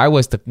 if I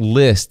was to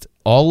list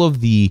all of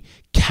the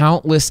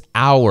countless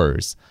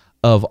hours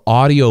of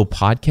audio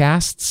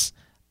podcasts,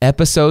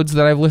 episodes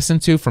that I've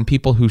listened to from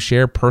people who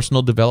share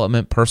personal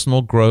development,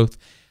 personal growth,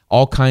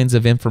 all kinds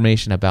of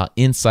information about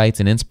insights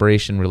and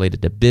inspiration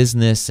related to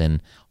business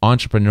and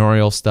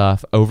entrepreneurial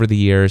stuff over the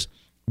years,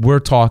 we're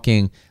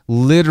talking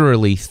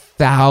literally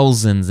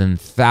thousands and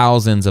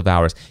thousands of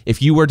hours.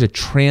 If you were to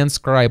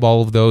transcribe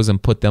all of those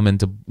and put them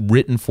into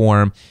written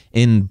form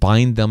and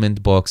bind them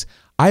into books,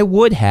 I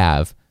would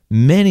have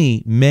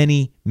many,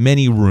 many,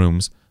 many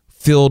rooms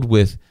filled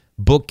with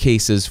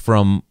bookcases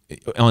from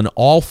on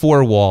all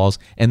four walls,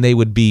 and they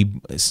would be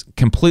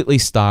completely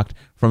stocked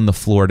from the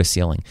floor to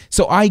ceiling.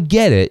 So I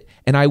get it,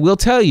 and I will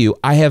tell you,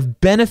 I have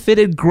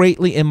benefited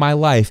greatly in my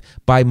life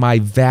by my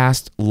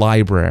vast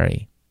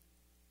library.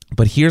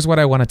 But here's what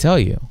I want to tell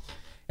you,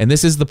 and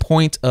this is the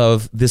point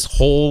of this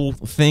whole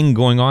thing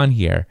going on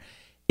here,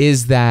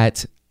 is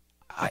that,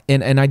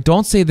 and I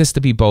don't say this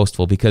to be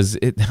boastful, because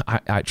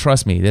I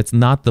trust me, that's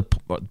not the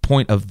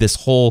point of this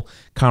whole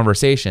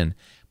conversation,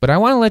 but I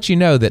want to let you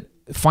know that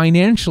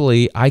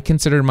financially, I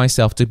consider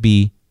myself to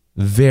be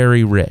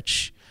very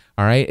rich.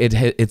 All right,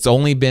 it's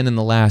only been in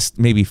the last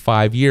maybe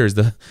 5 years,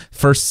 the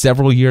first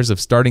several years of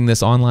starting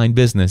this online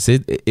business.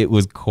 It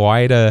was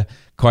quite a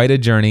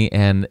journey,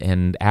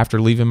 and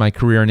after leaving my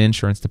career in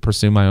insurance to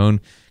pursue my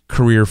own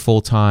career full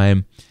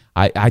time,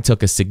 I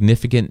took a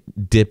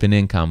significant dip in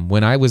income.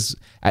 When I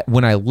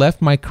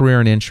left my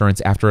career in insurance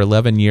after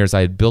 11 years,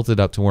 I had built it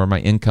up to where my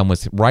income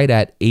was right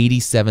at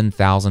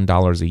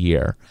 $87,000 a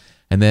year.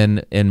 And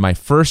then in my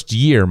first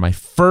year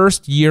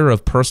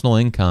of personal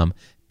income,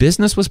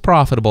 business was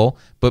profitable,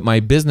 but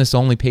my business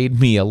only paid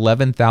me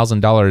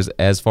 $11,000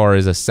 as far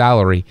as a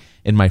salary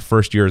in my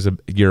first year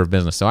of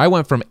business. So I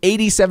went from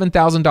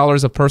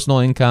 $87,000 of personal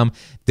income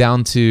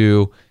down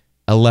to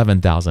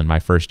 $11,000 my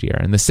first year.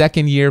 And the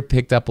second year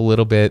picked up a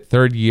little bit.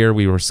 Third year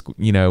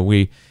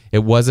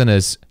it wasn't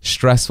as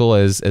stressful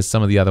as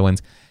some of the other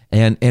ones.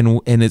 And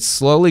it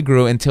slowly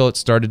grew until it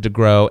started to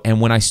grow. And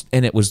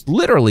it was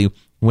literally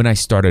when I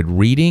started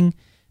reading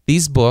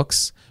these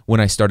books, when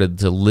I started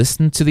to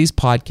listen to these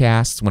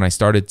podcasts, when I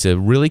started to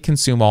really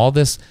consume all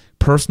this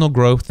personal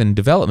growth and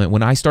development,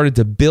 when I started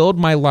to build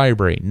my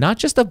library, not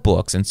just of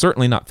books and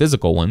certainly not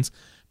physical ones,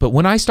 but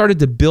when I started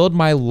to build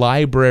my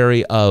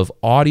library of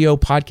audio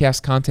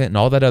podcast content and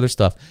all that other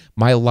stuff,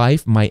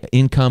 my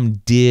income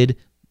did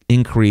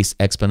increase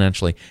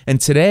exponentially.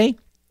 And today,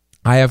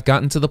 I have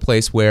gotten to the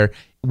place where,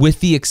 with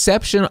the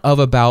exception of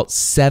about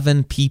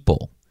 7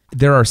 people,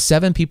 there are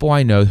 7 people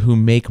I know who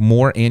make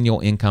more annual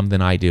income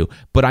than I do,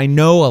 but I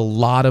know a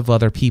lot of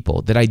other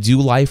people that I do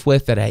life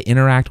with, that I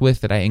interact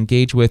with, that I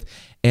engage with,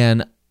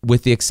 and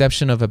with the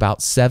exception of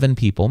about 7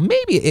 people,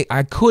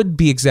 I could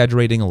be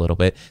exaggerating a little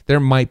bit. There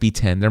might be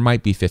 10, there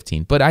might be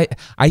 15, but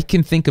I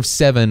can think of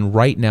 7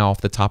 right now off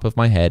the top of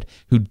my head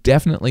who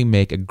definitely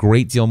make a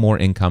great deal more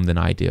income than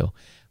I do.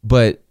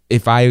 But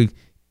if I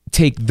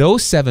take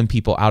those 7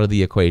 people out of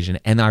the equation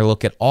and I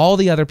look at all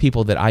the other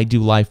people that I do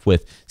life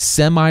with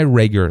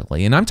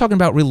semi-regularly, and I'm talking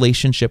about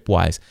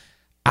relationship-wise,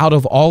 out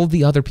of all of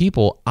the other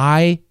people,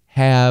 I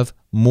have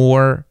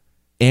more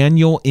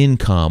annual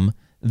income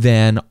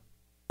than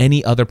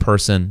any other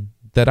person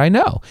that I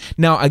know.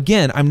 Now,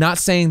 again, I'm not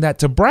saying that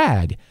to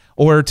brag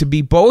or to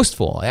be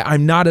boastful.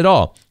 I'm not at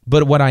all.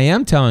 But what I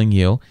am telling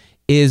you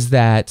is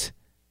that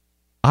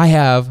I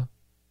have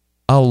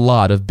a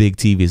lot of big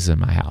TVs in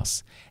my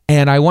house.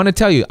 And I want to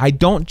tell you, I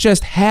don't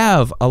just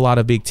have a lot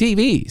of big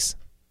TVs,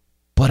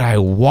 but I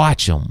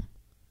watch them.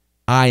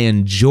 I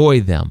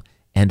enjoy them.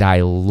 And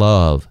I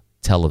love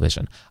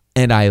television.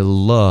 And I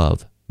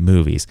love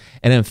movies.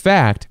 And in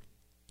fact,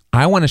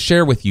 I want to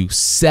share with you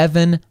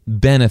 7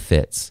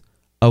 benefits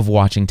of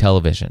watching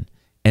television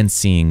and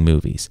seeing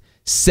movies.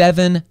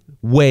 7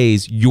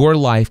 ways your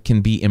life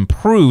can be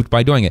improved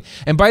by doing it.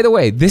 And by the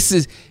way, this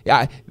is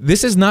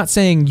not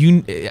saying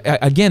you,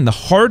 again, the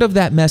heart of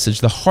that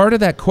message, the heart of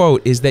that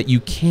quote is that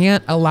you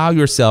can't allow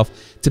yourself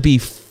to be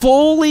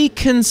fully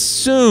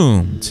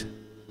consumed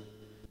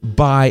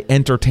by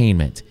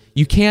entertainment.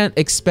 You can't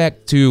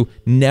expect to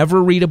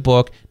never read a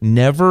book,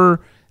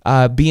 never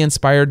be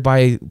inspired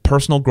by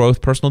personal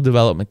growth, personal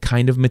development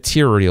kind of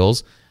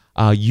materials,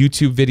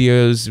 YouTube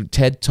videos,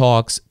 TED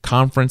Talks,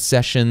 conference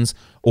sessions,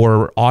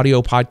 or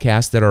audio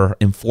podcasts that are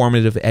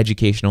informative,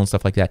 educational, and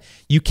stuff like that.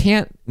 You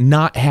can't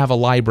not have a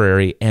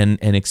library and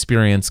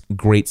experience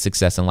great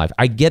success in life.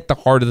 I get the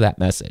heart of that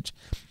message,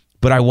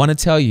 but I want to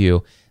tell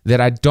you that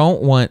I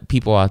don't want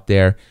people out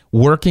there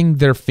working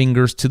their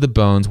fingers to the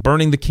bones,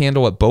 burning the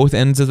candle at both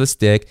ends of the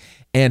stick,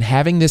 and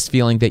having this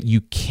feeling that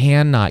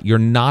you're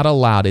not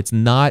allowed, it's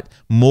not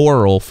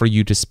moral for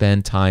you to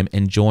spend time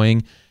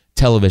enjoying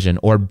television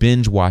or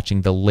binge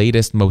watching the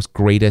latest, most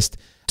greatest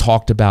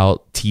talked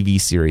about TV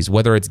series,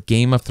 whether it's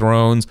Game of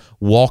Thrones,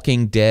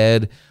 Walking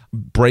Dead,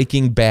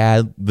 Breaking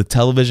Bad, The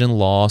Television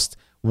Lost,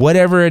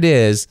 whatever it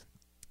is.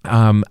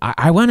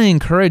 I want to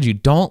encourage you,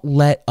 don't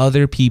let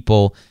other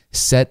people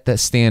set the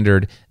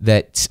standard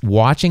that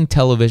watching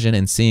television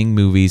and seeing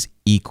movies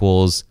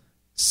equals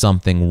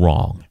something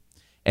wrong.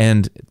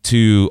 And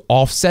to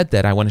offset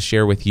that, I want to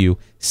share with you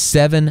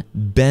 7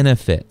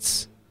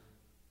 benefits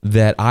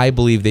that I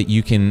believe that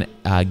you can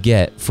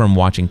get from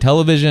watching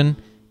television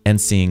and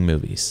seeing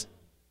movies.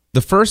 The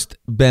first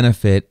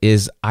benefit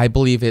is I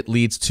believe it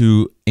leads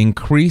to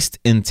increased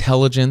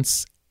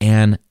intelligence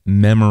and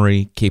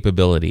memory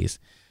capabilities.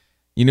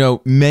 You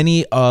know,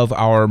 many of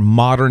our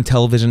modern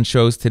television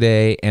shows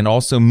today and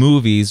also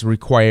movies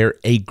require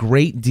a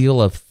great deal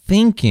of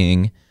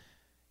thinking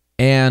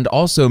and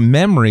also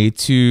memory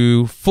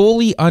to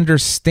fully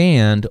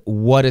understand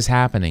what is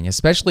happening,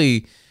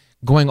 especially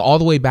going all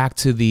the way back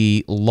to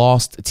the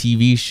Lost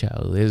TV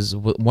show. It is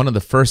one of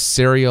the first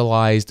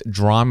serialized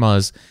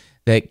dramas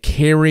that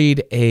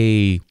carried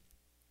a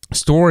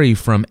story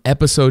from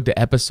episode to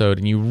episode,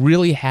 and you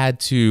really had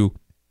to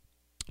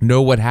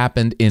know what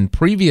happened in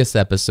previous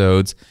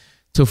episodes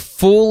to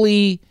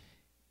fully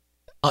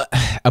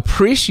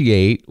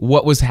appreciate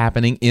what was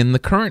happening in the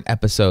current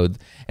episode.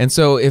 And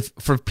so if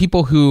for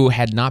people who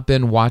had not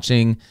been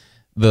watching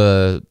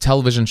the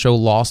television show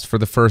Lost for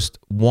the first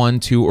 1,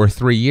 2, or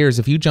 3 years,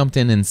 if you jumped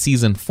in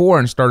season 4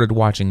 and started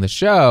watching the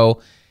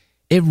show,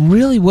 it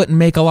really wouldn't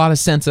make a lot of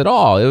sense at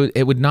all.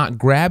 It would not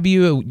grab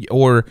you,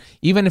 or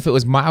even if it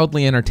was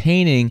mildly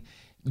entertaining,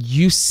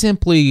 you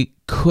simply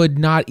could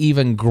not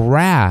even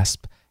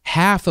grasp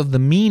half of the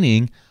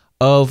meaning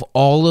of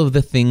all of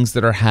the things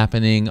that are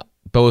happening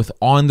both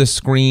on the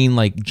screen,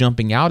 like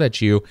jumping out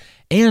at you,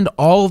 and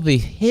all the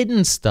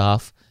hidden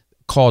stuff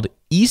called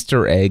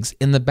Easter eggs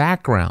in the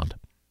background.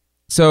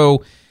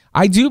 So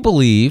I do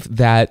believe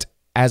that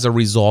as a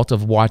result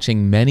of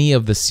watching many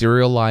of the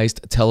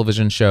serialized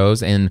television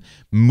shows and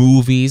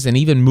movies and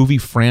even movie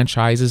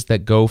franchises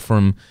that go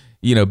from,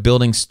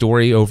 building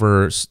story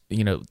over,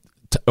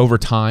 over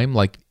time,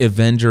 like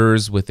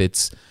Avengers with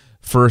its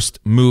first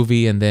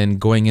movie and then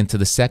going into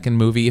the second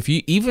movie. If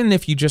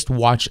you just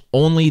watch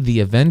only the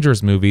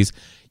Avengers movies,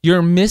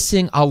 you're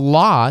missing a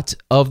lot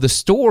of the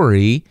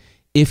story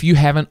if you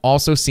haven't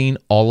also seen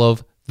all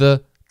of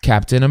the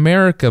Captain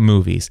America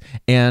movies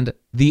and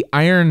the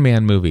Iron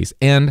Man movies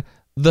and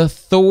the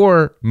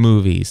Thor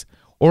movies,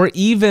 or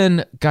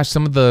even,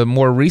 some of the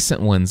more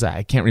recent ones.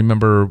 I can't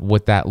remember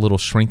what that little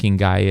shrinking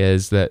guy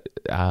is that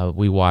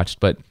we watched.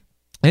 But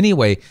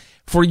anyway,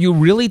 for you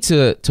really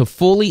to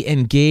fully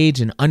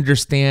engage and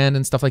understand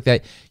and stuff like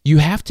that, you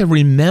have to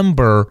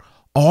remember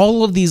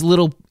all of these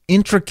little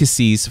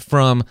intricacies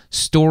from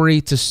story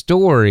to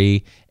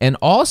story, and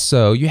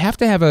also you have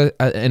to have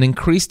an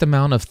increased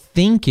amount of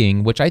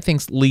thinking, which I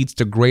think leads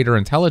to greater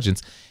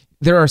intelligence.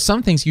 There are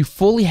some things you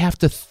fully have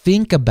to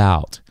think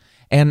about,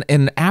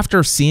 and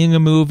after seeing a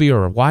movie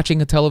or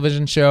watching a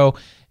television show,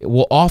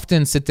 we'll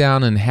often sit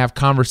down and have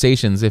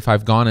conversations. If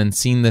I've gone and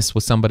seen this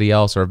with somebody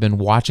else, or I've been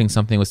watching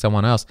something with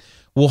someone else,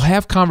 we'll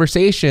have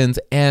conversations,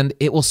 and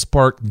it will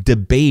spark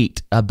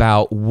debate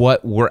about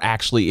what we're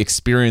actually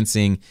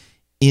experiencing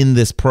in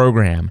this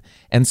program.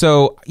 And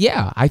so,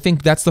 I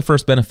think that's the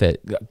first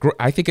benefit.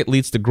 I think it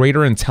leads to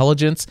greater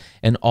intelligence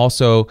and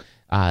also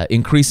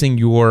increasing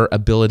your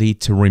ability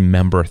to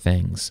remember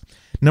things.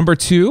 Number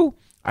 2,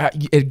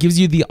 it gives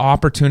you the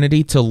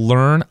opportunity to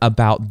learn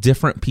about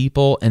different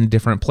people and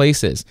different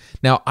places.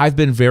 Now, I've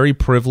been very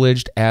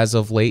privileged as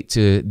of late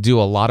to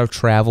do a lot of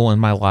travel in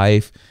my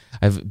life.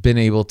 I've been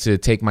able to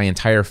take my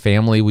entire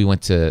family. We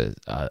went to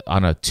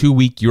on a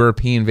 2-week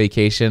European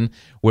vacation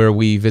where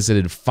we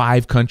visited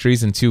 5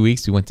 countries in 2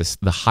 weeks. We went to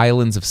the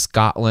Highlands of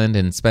Scotland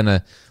and spent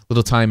a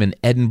little time in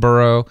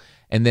Edinburgh.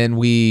 And then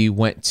we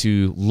went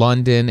to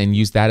London and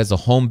used that as a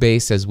home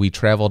base as we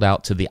traveled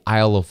out to the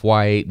Isle of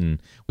Wight.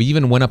 And we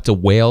even went up to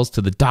Wales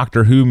to the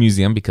Doctor Who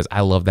Museum because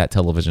I love that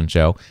television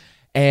show.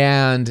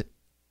 And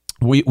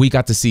we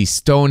got to see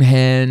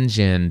Stonehenge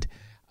and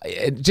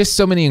just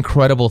so many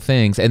incredible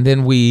things. And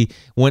then we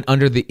went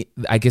under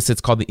I guess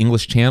it's called the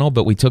English Channel,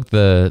 but we took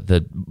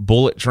the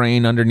bullet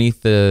train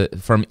underneath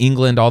from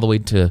England all the way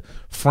to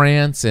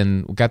France,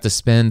 and got to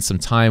spend some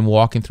time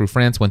walking through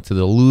France. Went to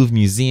the Louvre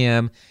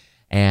Museum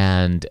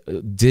and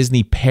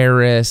Disney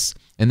Paris.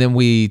 And then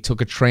we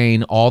took a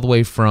train all the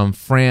way from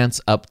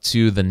France up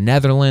to the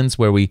Netherlands,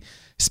 where we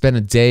spent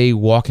a day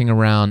walking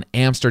around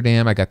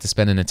Amsterdam. I got to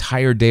spend an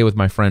entire day with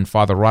my friend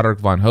Father Roderick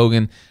von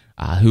Hogen,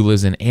 who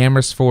lives in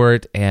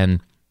Amersfoort,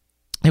 and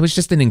it was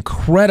just an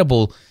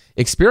incredible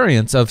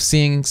experience of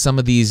seeing some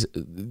of these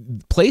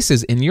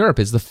places in Europe.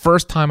 It's the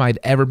first time I'd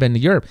ever been to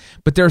Europe,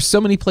 but there are so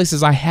many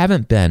places I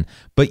haven't been,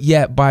 but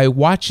yet by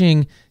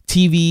watching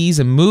TVs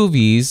and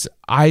movies,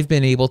 I've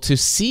been able to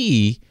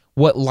see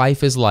what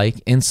life is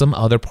like in some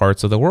other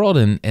parts of the world,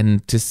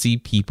 and to see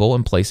people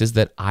and places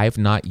that I've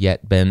not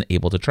yet been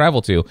able to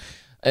travel to.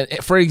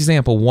 For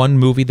example, one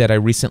movie that I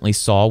recently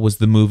saw was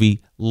the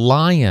movie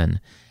Lion.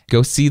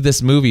 Go see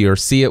this movie, or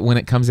see it when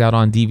it comes out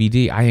on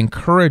DVD. I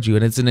encourage you,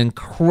 and it's an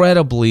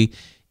incredibly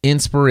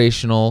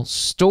inspirational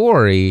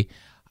story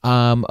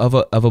of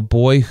a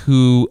boy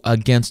who,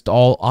 against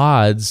all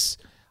odds,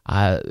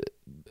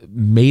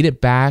 made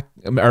it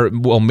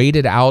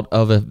out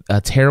of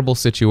a terrible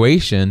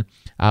situation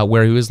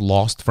where he was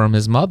lost from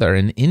his mother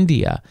in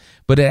India.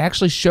 But it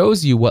actually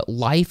shows you what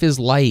life is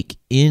like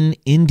in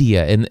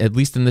India, and at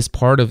least in this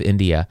part of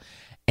India,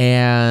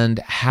 and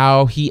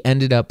how he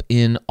ended up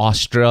in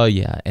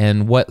Australia,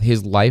 and what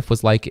his life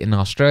was like in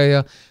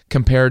Australia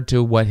compared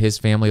to what his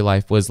family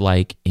life was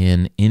like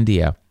in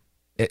India.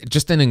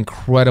 Just an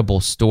incredible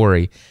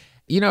story.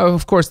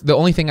 Of course, the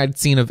only thing I'd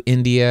seen of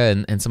India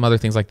and some other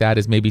things like that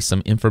is maybe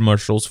some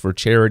infomercials for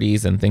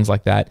charities and things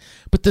like that.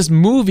 But this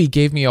movie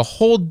gave me a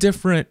whole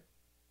different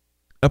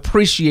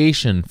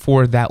appreciation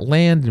for that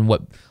land and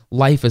what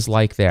life is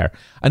like there.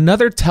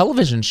 Another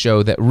television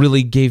show that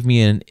really gave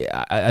me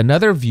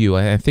another view,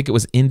 I think it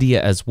was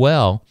India as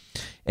well,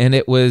 and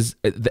it was,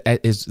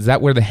 is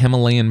that where the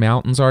Himalayan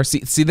mountains are?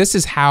 See, this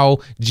is how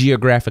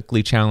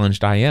geographically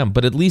challenged I am,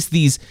 but at least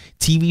these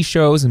TV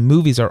shows and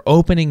movies are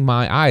opening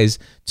my eyes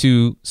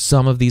to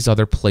some of these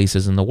other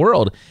places in the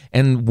world.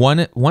 And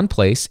one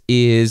place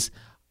is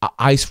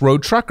Ice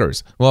Road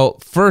Truckers. Well,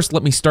 first,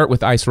 let me start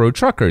with Ice Road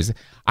Truckers.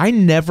 I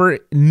never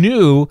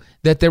knew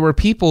that there were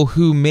people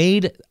who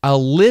made a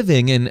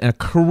living and a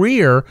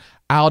career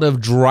out of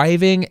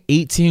driving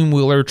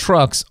 18-wheeler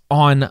trucks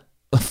on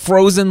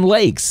frozen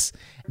lakes.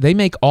 They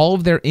make all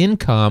of their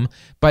income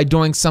by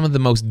doing some of the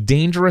most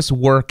dangerous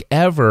work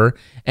ever,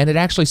 and it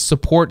actually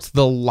supports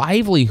the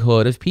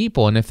livelihood of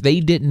people. And if they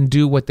didn't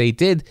do what they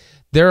did,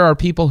 there are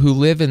people who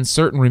live in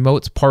certain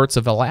remote parts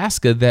of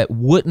Alaska that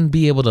wouldn't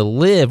be able to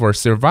live or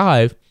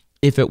survive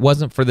if it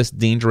wasn't for this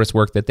dangerous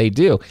work that they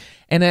do.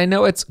 And I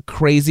know it's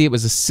crazy. It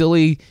was a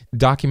silly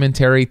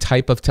documentary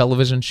type of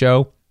television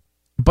show,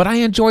 but I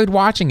enjoyed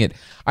watching it.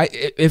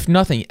 If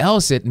nothing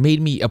else, it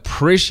made me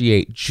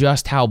appreciate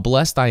just how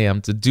blessed I am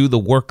to do the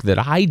work that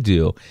I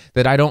do,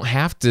 that I don't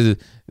have to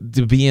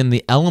be in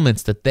the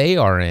elements that they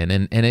are in.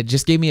 And it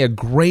just gave me a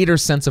greater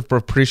sense of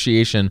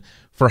appreciation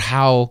for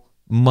how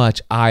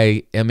much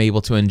I am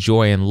able to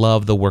enjoy and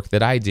love the work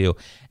that I do.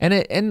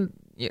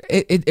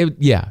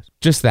 Yeah,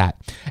 just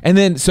that. And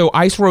then, so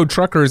Ice Road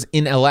Truckers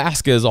in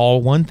Alaska is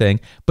all one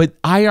thing,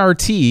 but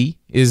IRT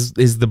is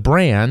the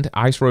brand,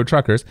 Ice Road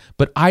Truckers,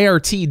 but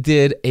IRT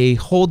did a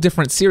whole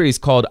different series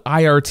called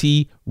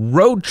IRT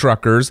Road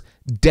Truckers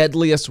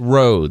Deadliest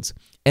Roads.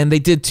 And they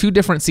did 2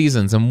 different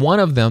seasons, and one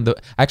of them,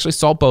 I actually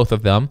saw both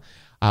of them.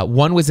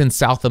 One was in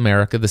South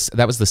America,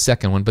 that was the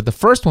second one, but the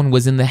first one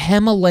was in the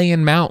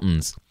Himalayan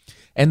mountains.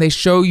 And they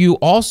show you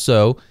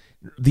also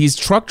these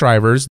truck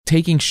drivers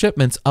taking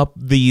shipments up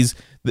the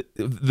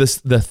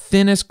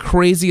thinnest,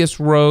 craziest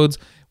roads,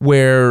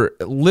 where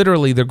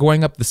literally they're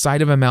going up the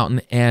side of a mountain,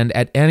 and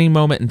at any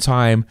moment in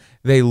time,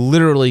 they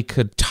literally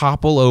could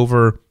topple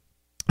over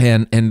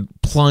and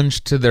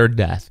plunge to their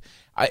death.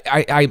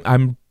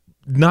 I'm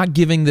not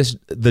giving this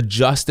the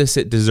justice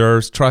it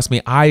deserves. Trust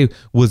me, I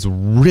was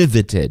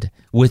riveted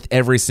with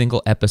every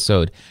single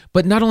episode.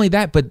 But not only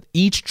that, but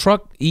each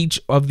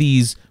of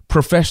these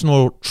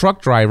professional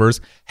truck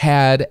drivers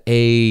had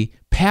a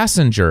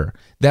passenger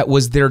that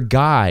was their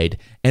guide,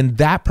 and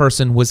that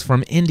person was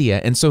from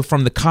India. And so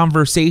from the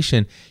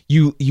conversation,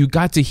 you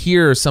got to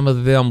hear some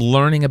of them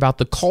learning about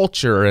the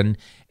culture and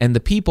the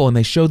people, and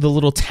they showed the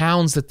little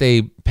towns that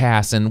they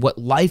pass and what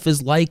life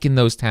is like in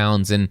those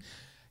towns. And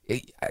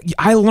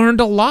I learned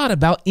a lot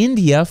about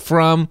India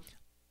from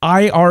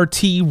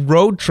IRT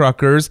Road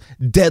Truckers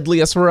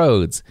Deadliest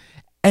Roads.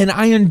 And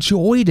I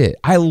enjoyed it.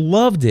 I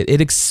loved it.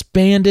 It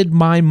expanded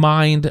my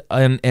mind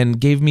and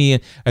gave me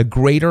a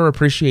greater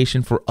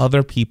appreciation for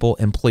other people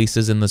and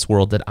places in this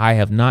world that I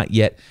have not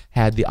yet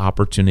had the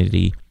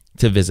opportunity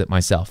to visit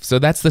myself. So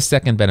that's the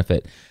second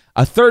benefit.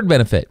 A third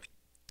benefit,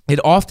 it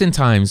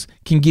oftentimes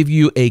can give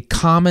you a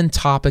common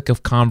topic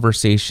of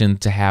conversation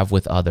to have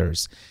with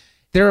others.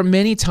 There are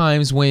many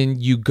times when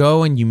you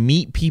go and you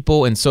meet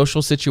people in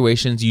social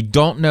situations, you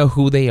don't know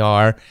who they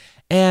are,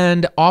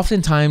 And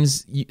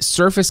oftentimes,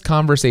 surface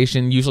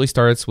conversation usually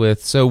starts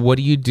with, so what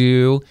do you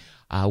do?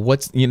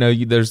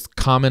 There's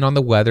comment on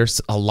the weather.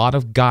 A lot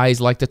of guys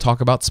like to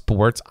talk about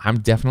sports. I'm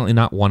definitely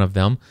not one of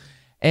them.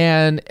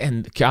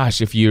 And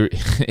gosh, if you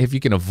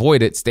can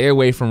avoid it, stay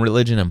away from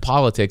religion and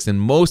politics in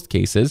most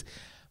cases.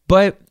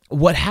 But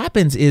what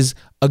happens is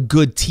a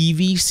good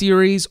TV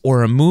series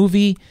or a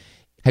movie.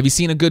 Have you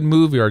seen a good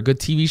movie or a good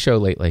TV show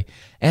lately?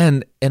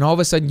 And all of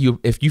a sudden,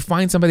 if you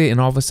find somebody,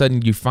 and all of a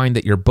sudden you find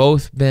that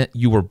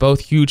you were both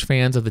huge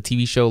fans of the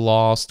TV show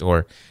Lost,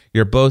 or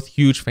you're both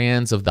huge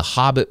fans of the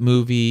Hobbit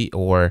movie,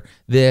 or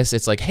this.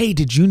 It's like, hey,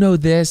 did you know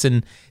this?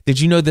 And did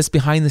you know this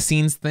behind the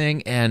scenes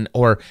thing?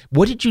 Or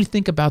what did you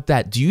think about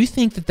that? Do you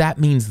think that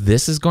means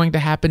this is going to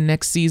happen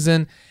next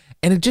season?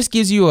 And it just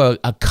gives you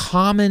a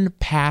common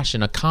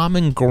passion, a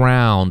common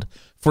ground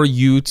for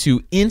you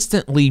to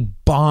instantly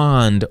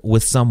bond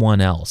with someone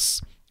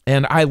else.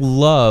 And I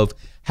love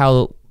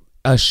how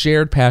a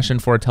shared passion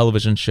for a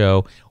television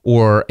show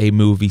or a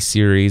movie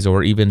series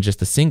or even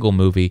just a single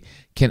movie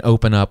can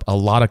open up a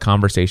lot of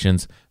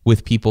conversations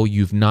with people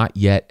you've not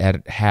yet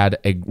had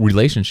a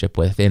relationship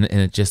with. And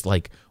it's just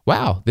like,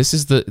 wow, this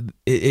is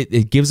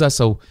it gives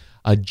us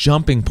a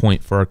jumping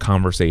point for a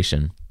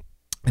conversation.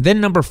 And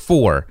then number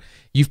 4,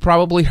 you've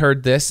probably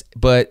heard this,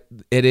 but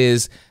it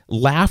is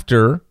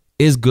laughter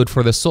is good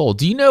for the soul.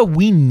 Do you know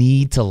we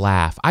need to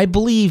laugh? I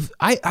believe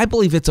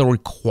it's a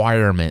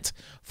requirement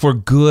for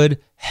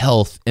good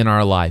health in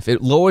our life.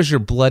 It lowers your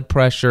blood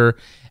pressure,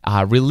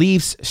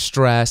 relieves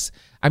stress.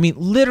 I mean,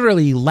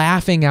 literally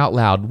laughing out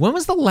loud. When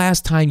was the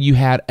last time you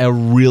had a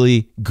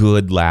really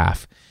good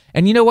laugh?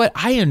 And you know what?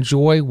 I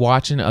enjoy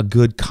watching a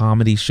good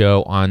comedy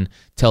show on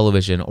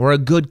television or a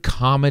good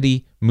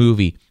comedy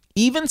movie.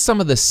 Even some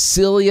of the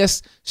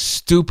silliest,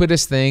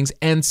 stupidest things,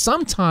 and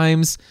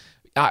sometimes...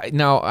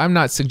 now, I'm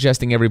not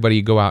suggesting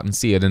everybody go out and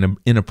see it in an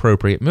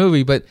inappropriate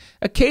movie, but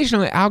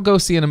occasionally I'll go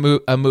see a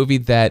movie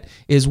that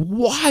is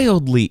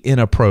wildly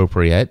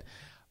inappropriate,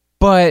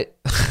 but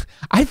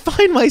I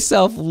find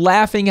myself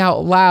laughing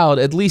out loud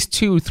at least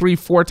 2, 3,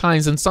 4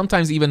 times, and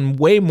sometimes even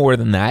way more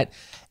than that,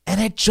 and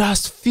it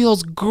just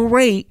feels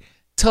great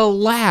to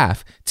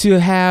laugh, to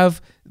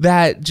have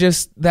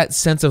that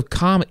sense of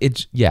comedy.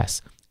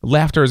 Yes,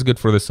 laughter is good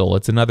for the soul.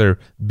 It's another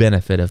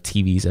benefit of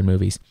TVs and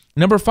movies.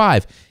 Number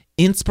 5,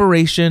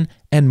 inspiration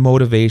and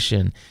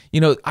motivation. You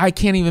know, I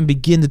can't even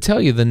begin to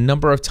tell you the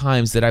number of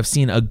times that I've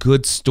seen a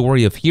good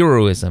story of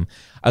heroism,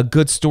 a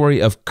good story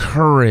of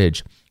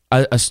courage,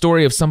 a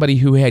story of somebody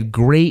who had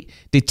great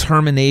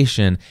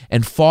determination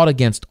and fought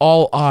against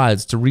all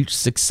odds to reach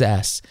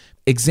success.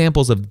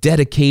 Examples of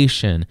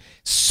dedication.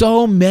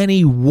 So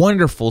many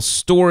wonderful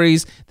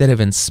stories that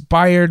have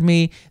inspired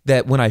me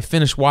that when I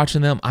finish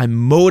watching them, I'm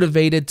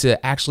motivated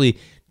to actually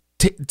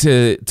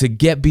to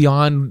get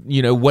beyond,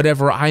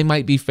 whatever I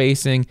might be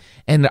facing,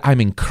 and I'm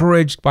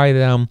encouraged by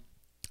them.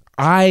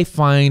 I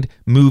find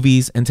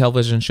movies and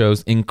television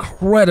shows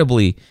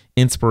incredibly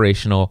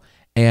inspirational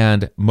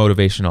and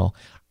motivational.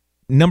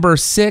 Number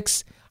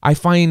 6, I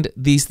find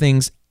these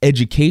things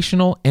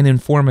educational and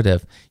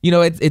informative.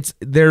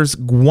 There's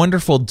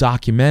wonderful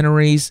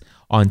documentaries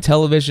on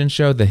television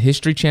show. The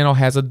History Channel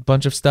has a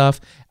bunch of stuff.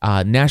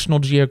 National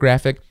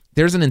Geographic.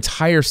 There's an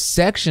entire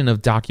section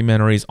of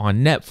documentaries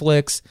on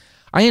Netflix.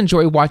 I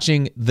enjoy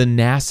watching the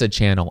NASA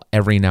channel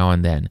every now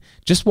and then.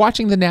 Just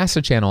watching the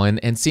NASA channel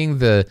and seeing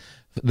the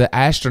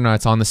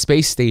astronauts on the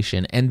space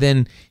station, and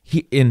then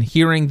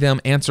hearing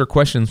them answer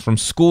questions from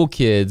school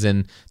kids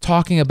and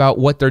talking about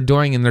what they're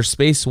doing in their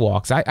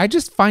spacewalks. I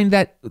just find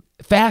that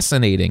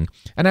fascinating.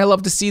 And I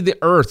love to see the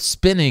Earth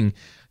spinning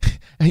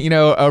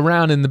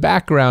around in the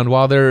background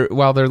while they're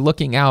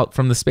looking out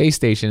from the space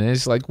station. And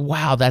it's like,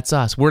 wow, that's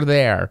us. We're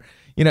there.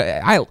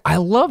 I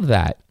love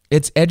that.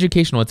 It's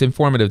educational. It's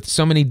informative.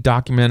 So many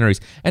documentaries,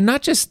 and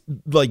not just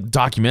like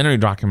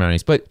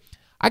documentaries, but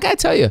I got to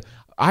tell you,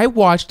 I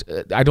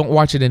don't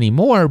watch it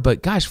anymore,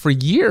 but gosh, for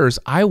years,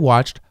 I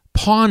watched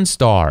Pawn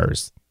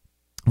Stars.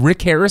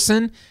 Rick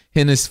Harrison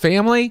and his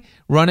family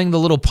running the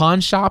little pawn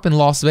shop in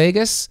Las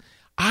Vegas.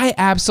 I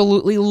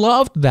absolutely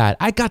loved that.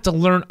 I got to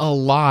learn a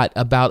lot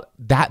about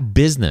that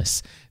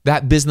business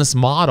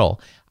model.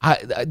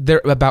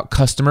 They're about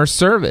customer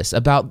service,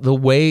 about the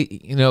way,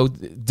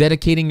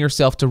 dedicating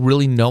yourself to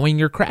really knowing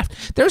your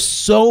craft. There's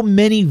so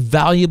many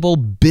valuable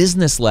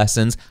business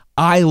lessons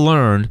I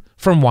learned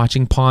from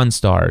watching Pawn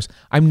Stars.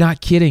 I'm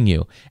not kidding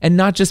you. And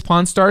not just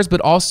Pawn Stars,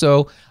 but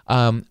also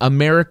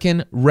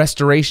American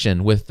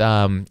Restoration with,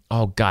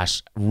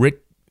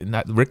 Rick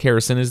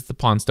Harrison is the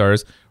Pawn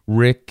Stars.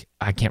 Rick,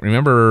 I can't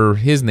remember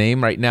his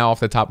name right now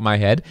off the top of my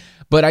head,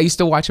 but I used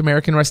to watch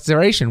American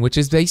Restoration, which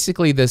is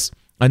basically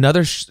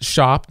another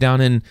shop down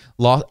in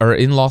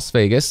Las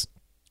Vegas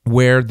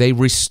where they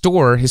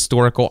restore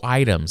historical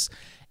items.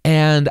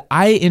 And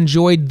I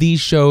enjoyed these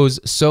shows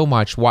so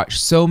much,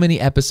 watched so many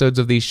episodes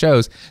of these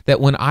shows, that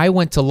when I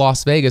went to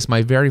Las Vegas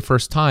my very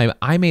first time,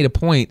 I made a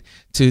point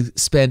to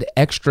spend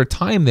extra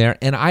time there,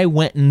 and I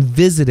went and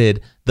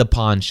visited the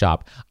pawn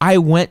shop. I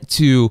went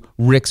to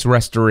Rick's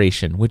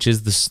Restoration, which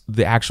is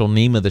the actual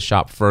name of the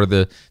shop for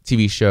the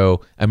TV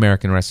show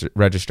American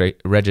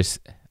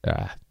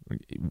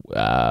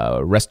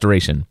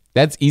Restoration.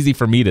 That's easy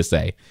for me to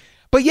say.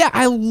 But yeah,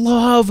 I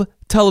love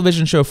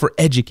television show for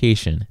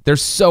education. They're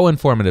so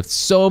informative.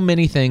 So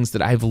many things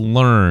that I've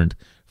learned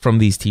from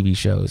these TV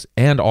shows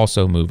and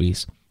also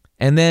movies.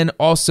 And then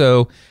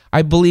also,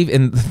 I believe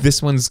in,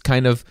 this one's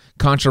kind of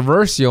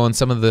controversial in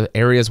some of the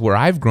areas where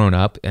I've grown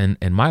up in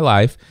my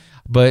life,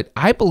 but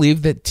I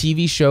believe that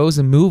TV shows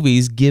and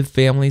movies give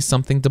families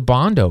something to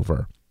bond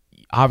over.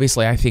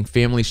 Obviously, I think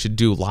families should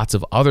do lots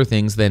of other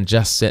things than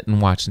just sit and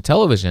watch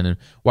television and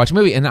watch a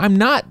movie. And I'm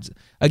not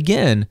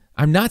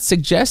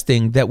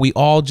suggesting that we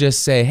all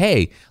just say,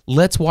 hey,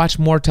 let's watch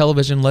more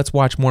television, let's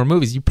watch more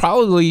movies. You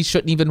probably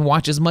shouldn't even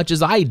watch as much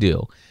as I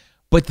do.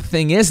 But the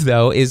thing is,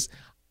 though, is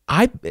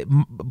I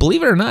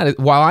believe it or not,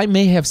 while I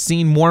may have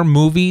seen more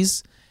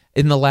movies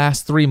in the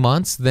last 3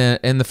 months than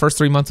in the first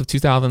 3 months of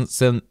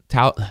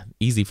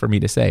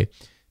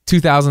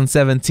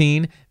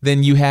 2017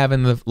 than you have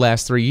in the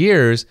last 3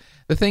 years,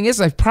 the thing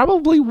is, I've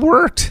probably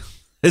worked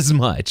as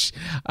much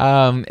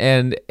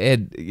in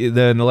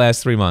the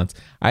last 3 months.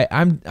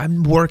 I'm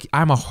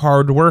a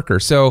hard worker,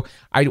 so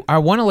I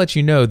want to let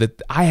you know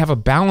that I have a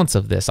balance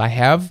of this.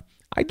 I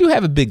do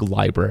have a big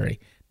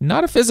library,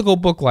 not a physical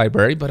book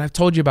library, but I've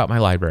told you about my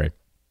library.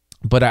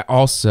 But I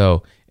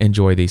also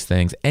enjoy these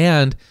things,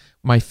 and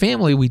my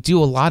family, we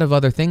do a lot of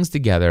other things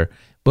together.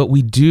 But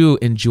we do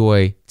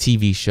enjoy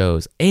TV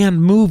shows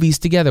and movies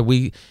together.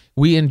 We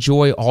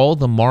enjoy all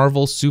the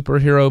Marvel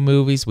superhero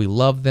movies. We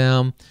love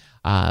them.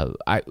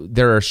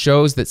 There are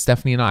shows that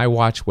Stephanie and I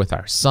watch with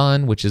our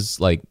son, which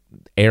is like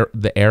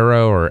the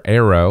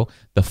Arrow,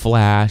 The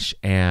Flash,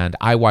 and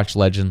I watch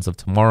Legends of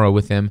Tomorrow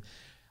with him.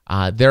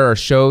 There are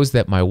shows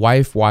that my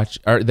wife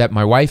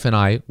and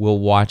I will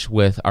watch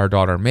with our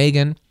daughter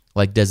Megan,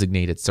 like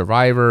Designated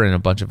Survivor and a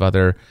bunch of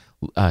other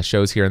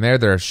shows here and there.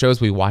 There are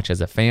shows we watch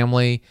as a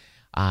family.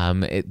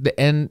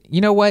 And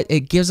you know what?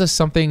 It gives us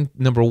something,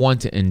 number one,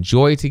 to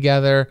enjoy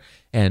together.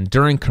 And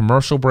during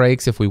commercial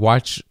breaks, if we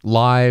watch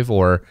live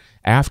or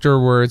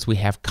afterwards, we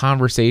have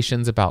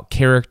conversations about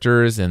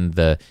characters and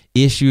the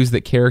issues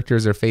that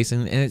characters are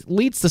facing. And it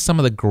leads to some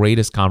of the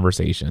greatest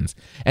conversations.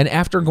 And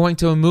after going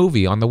to a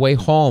movie on the way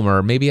home,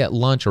 or maybe at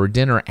lunch or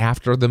dinner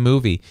after the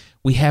movie,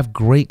 we have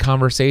great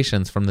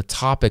conversations from the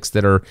topics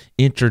that are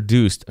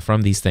introduced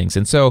from these things.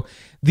 And so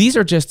these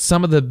are just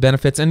some of the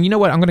benefits. And you know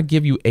what? I'm going to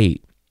give you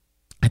 8.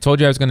 I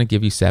told you I was going to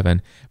give you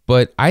 7,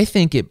 but I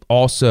think it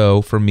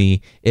also, for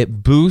me,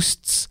 it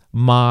boosts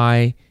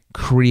my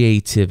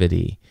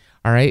creativity.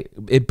 All right?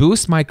 It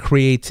boosts my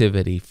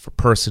creativity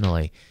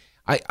personally.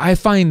 I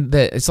find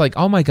that it's like,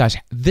 oh my gosh,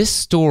 this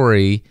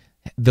story,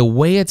 the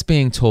way it's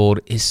being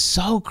told is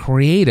so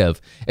creative,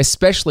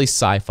 especially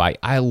sci-fi.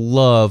 I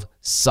love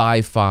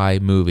sci-fi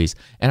movies,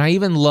 and I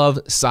even love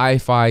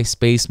sci-fi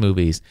space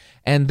movies.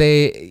 And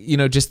they,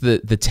 just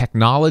the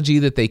technology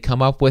that they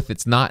come up with,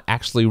 it's not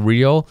actually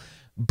real,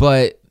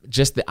 but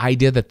just the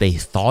idea that they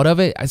thought of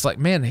it, it's like,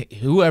 man,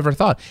 whoever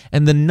thought?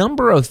 And the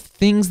number of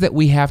things that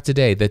we have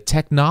today, the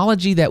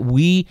technology that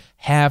we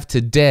have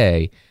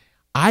today,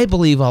 I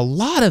believe a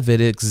lot of it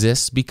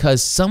exists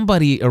because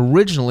somebody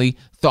originally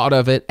thought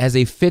of it as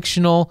a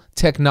fictional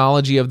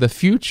technology of the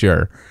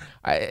future.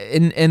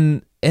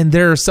 And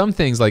there are some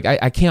things like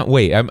I can't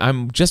wait.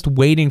 I'm just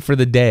waiting for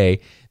the day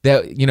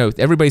that,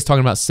 everybody's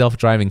talking about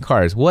self-driving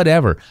cars,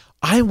 whatever.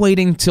 I'm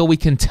waiting till we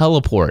can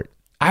teleport.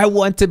 I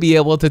want to be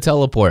able to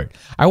teleport.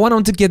 I want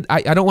them to get,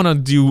 I don't want to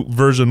do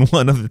version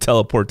 1 of the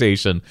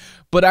teleportation,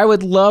 but I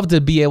would love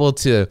to be able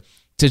to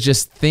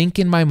just think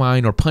in my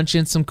mind or punch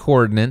in some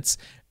coordinates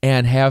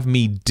and have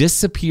me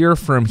disappear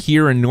from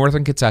here in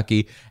northern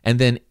Kentucky and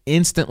then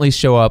instantly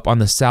show up on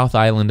the South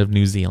Island of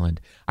New Zealand.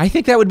 I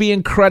think that would be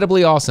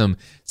incredibly awesome.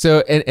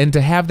 So, and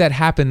to have that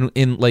happen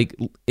in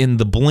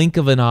the blink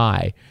of an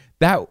eye,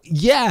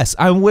 yes,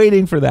 I'm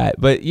waiting for that.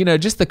 But,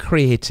 just the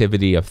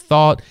creativity of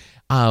thought,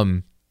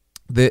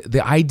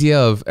 the idea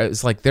of,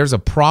 it's like there's a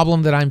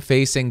problem that I'm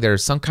facing,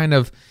 there's some kind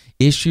of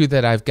issue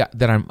that I've got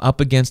that I'm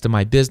up against in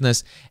my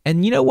business.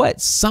 And you know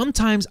what?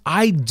 Sometimes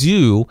I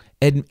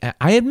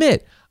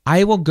admit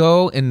I will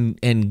go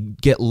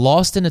and get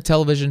lost in a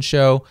television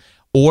show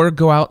or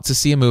go out to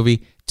see a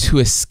movie to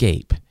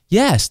escape.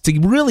 Yes, to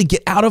really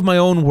get out of my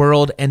own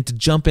world and to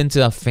jump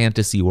into a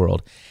fantasy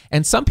world.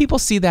 And some people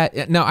see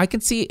that. Now, I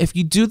can see if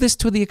you do this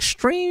to the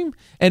extreme,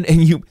 and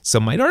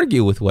some might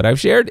argue with what I've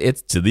shared,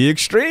 it's to the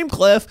extreme,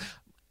 Cliff.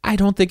 I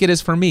don't think it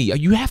is for me.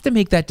 You have to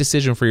make that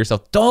decision for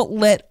yourself. Don't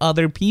let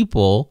other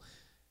people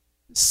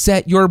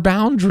set your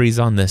boundaries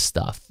on this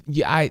stuff.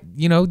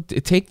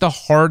 Take the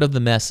heart of the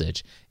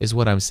message is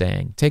what I'm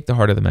saying. Take the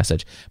heart of the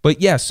message.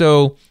 But yeah,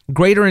 so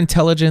greater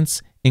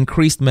intelligence,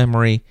 increased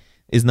memory,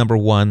 is number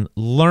one,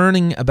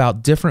 learning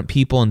about different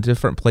people in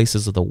different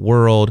places of the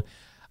world,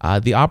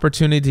 the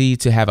opportunity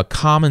to have a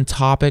common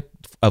topic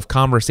of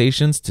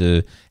conversations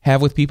to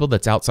have with people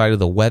that's outside of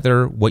the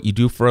weather, what you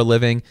do for a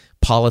living,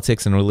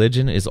 politics and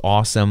religion is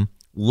awesome.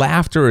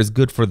 Laughter is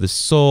good for the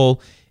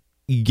soul.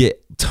 You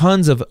get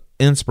tons of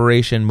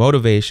inspiration,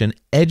 motivation,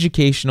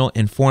 educational,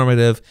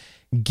 informative,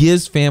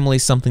 gives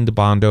families something to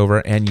bond over,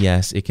 and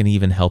yes, it can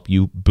even help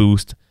you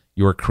boost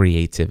your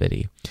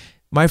creativity.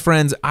 My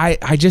friends,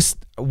 I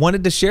just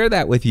wanted to share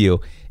that with you.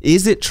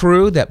 Is it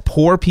true that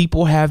poor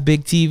people have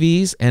big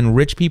TVs and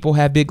rich people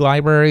have big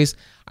libraries?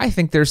 I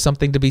think there's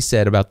something to be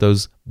said about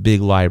those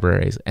big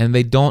libraries, and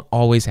they don't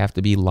always have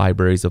to be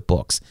libraries of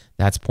books.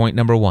 That's point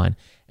number one.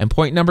 And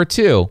point number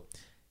two,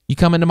 you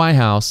come into my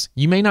house,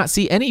 you may not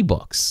see any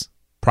books.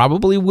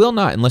 Probably will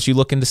not unless you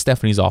look into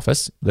Stephanie's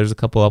office. There's a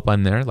couple up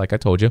on there, like I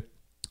told you.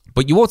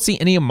 But you won't see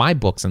any of my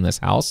books in this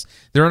house.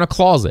 They're in a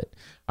closet,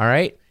 all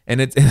right? And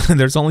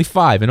there's only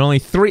 5, and only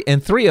 3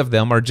 of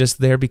them are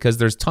just there because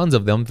there's tons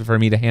of them for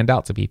me to hand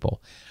out to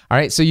people. All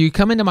right, so you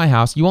come into my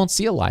house, you won't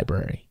see a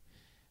library,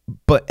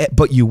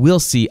 but you will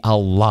see a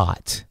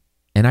lot,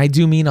 and I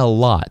do mean a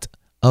lot,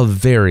 of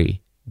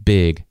very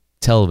big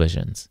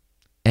televisions.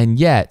 And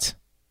yet,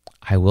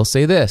 I will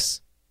say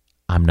this,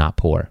 I'm not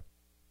poor.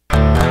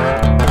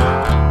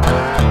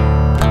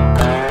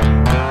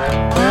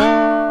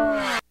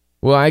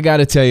 Well, I got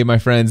to tell you, my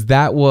friends,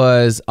 that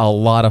was a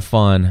lot of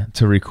fun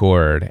to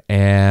record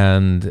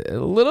and a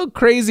little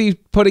crazy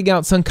putting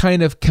out some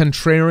kind of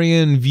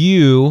contrarian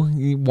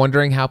view,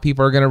 wondering how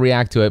people are going to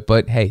react to it.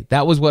 But hey,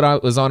 that was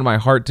what was on my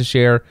heart to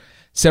share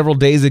several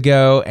days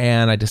ago,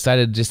 and I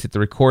decided to just hit the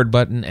record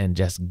button and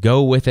just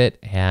go with it.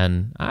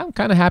 And I'm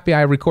kind of happy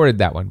I recorded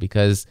that one,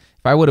 because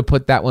if I would have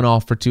put that one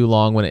off for too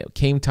long, when it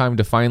came time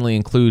to finally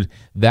include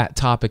that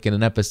topic in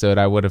an episode,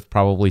 I would have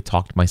probably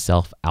talked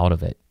myself out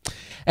of it.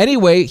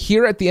 Anyway,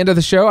 here at the end of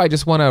the show, I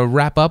just want to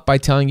wrap up by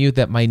telling you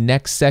that my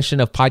next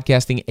session of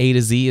Podcasting A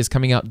to Z is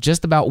coming out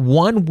just about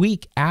 1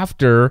 week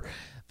after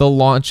the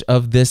launch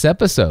of this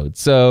episode.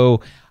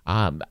 So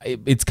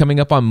it's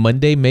coming up on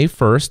Monday, May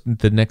 1st,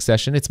 the next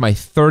session. It's my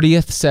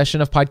 30th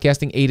session of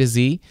Podcasting A to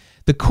Z.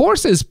 The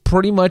course is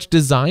pretty much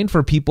designed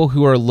for people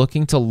who are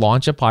looking to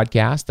launch a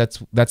podcast.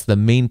 That's the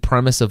main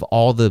premise of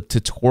all the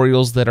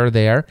tutorials that are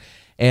there.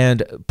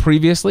 And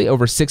previously,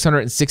 over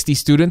 660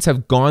 students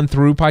have gone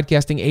through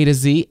Podcasting A to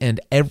Z, and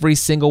every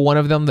single one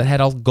of them that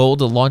had a goal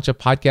to launch a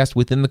podcast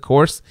within the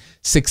course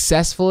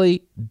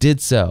successfully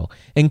did so,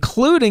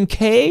 including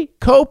Kay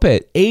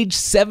Kopit, age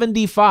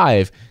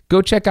 75.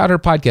 Go check out her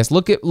podcast.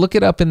 Look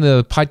it up in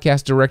the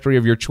podcast directory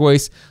of your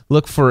choice.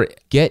 Look for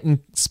Get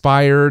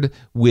Inspired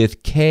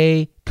with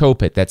Kay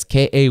Kopit. That's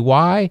Kay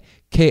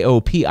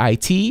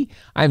Kopit.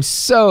 I'm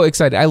so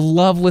excited. I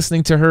love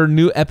listening to her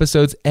new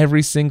episodes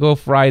every single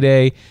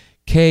Friday.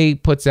 Kay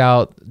puts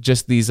out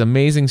just these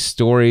amazing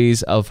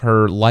stories of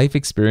her life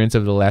experience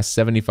over the last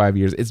 75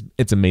 years.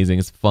 It's amazing.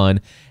 It's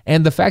fun.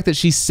 And the fact that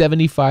she's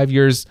 75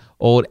 years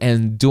old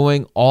and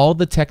doing all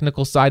the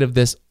technical side of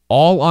this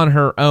all on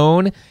her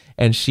own,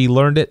 and she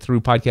learned it through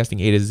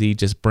Podcasting A to Z,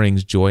 just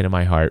brings joy to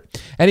my heart.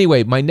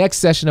 Anyway, my next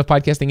session of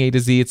Podcasting A to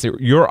Z, it's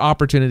your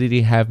opportunity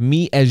to have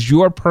me as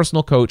your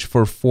personal coach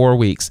for 4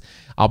 weeks.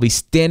 I'll be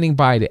standing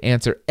by to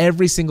answer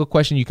every single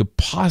question you could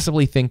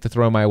possibly think to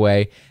throw my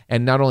way.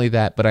 And not only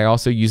that, but I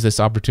also use this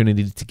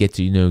opportunity to get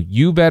to know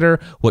you better,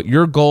 what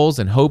your goals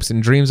and hopes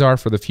and dreams are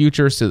for the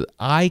future, so that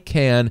I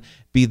can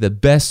be the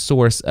best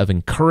source of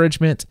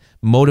encouragement,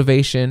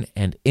 motivation,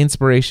 and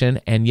inspiration,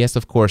 and yes,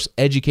 of course,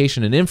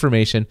 education and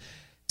information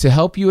to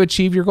help you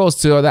achieve your goals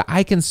so that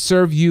I can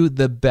serve you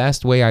the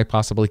best way I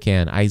possibly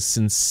can. I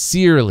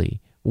sincerely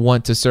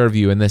want to serve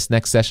you in this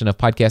next session of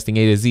Podcasting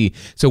A to Z.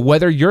 So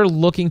whether you're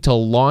looking to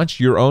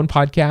launch your own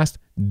podcast,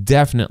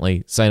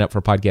 definitely sign up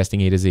for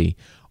Podcasting A to Z.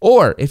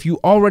 Or if you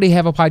already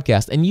have a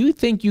podcast and you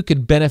think you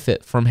could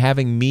benefit from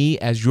having me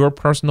as your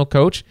personal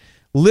coach,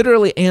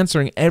 literally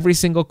answering every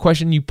single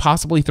question you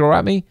possibly throw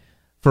at me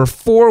for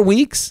 4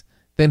 weeks,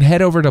 then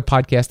head over to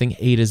Podcasting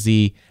A to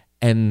Z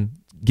and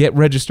get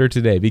registered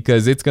today,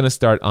 because it's going to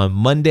start on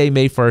Monday,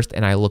 May 1st,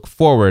 and I look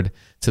forward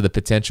to the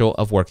potential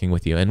of working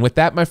with you. And with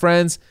that, my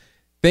friends,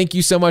 thank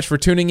you so much for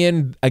tuning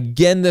in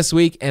again this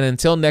week. And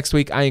until next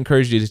week, I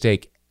encourage you to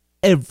take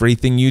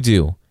everything you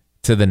do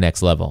to the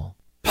next level.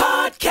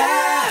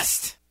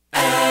 Podcast.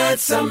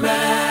 It's a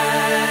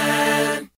man.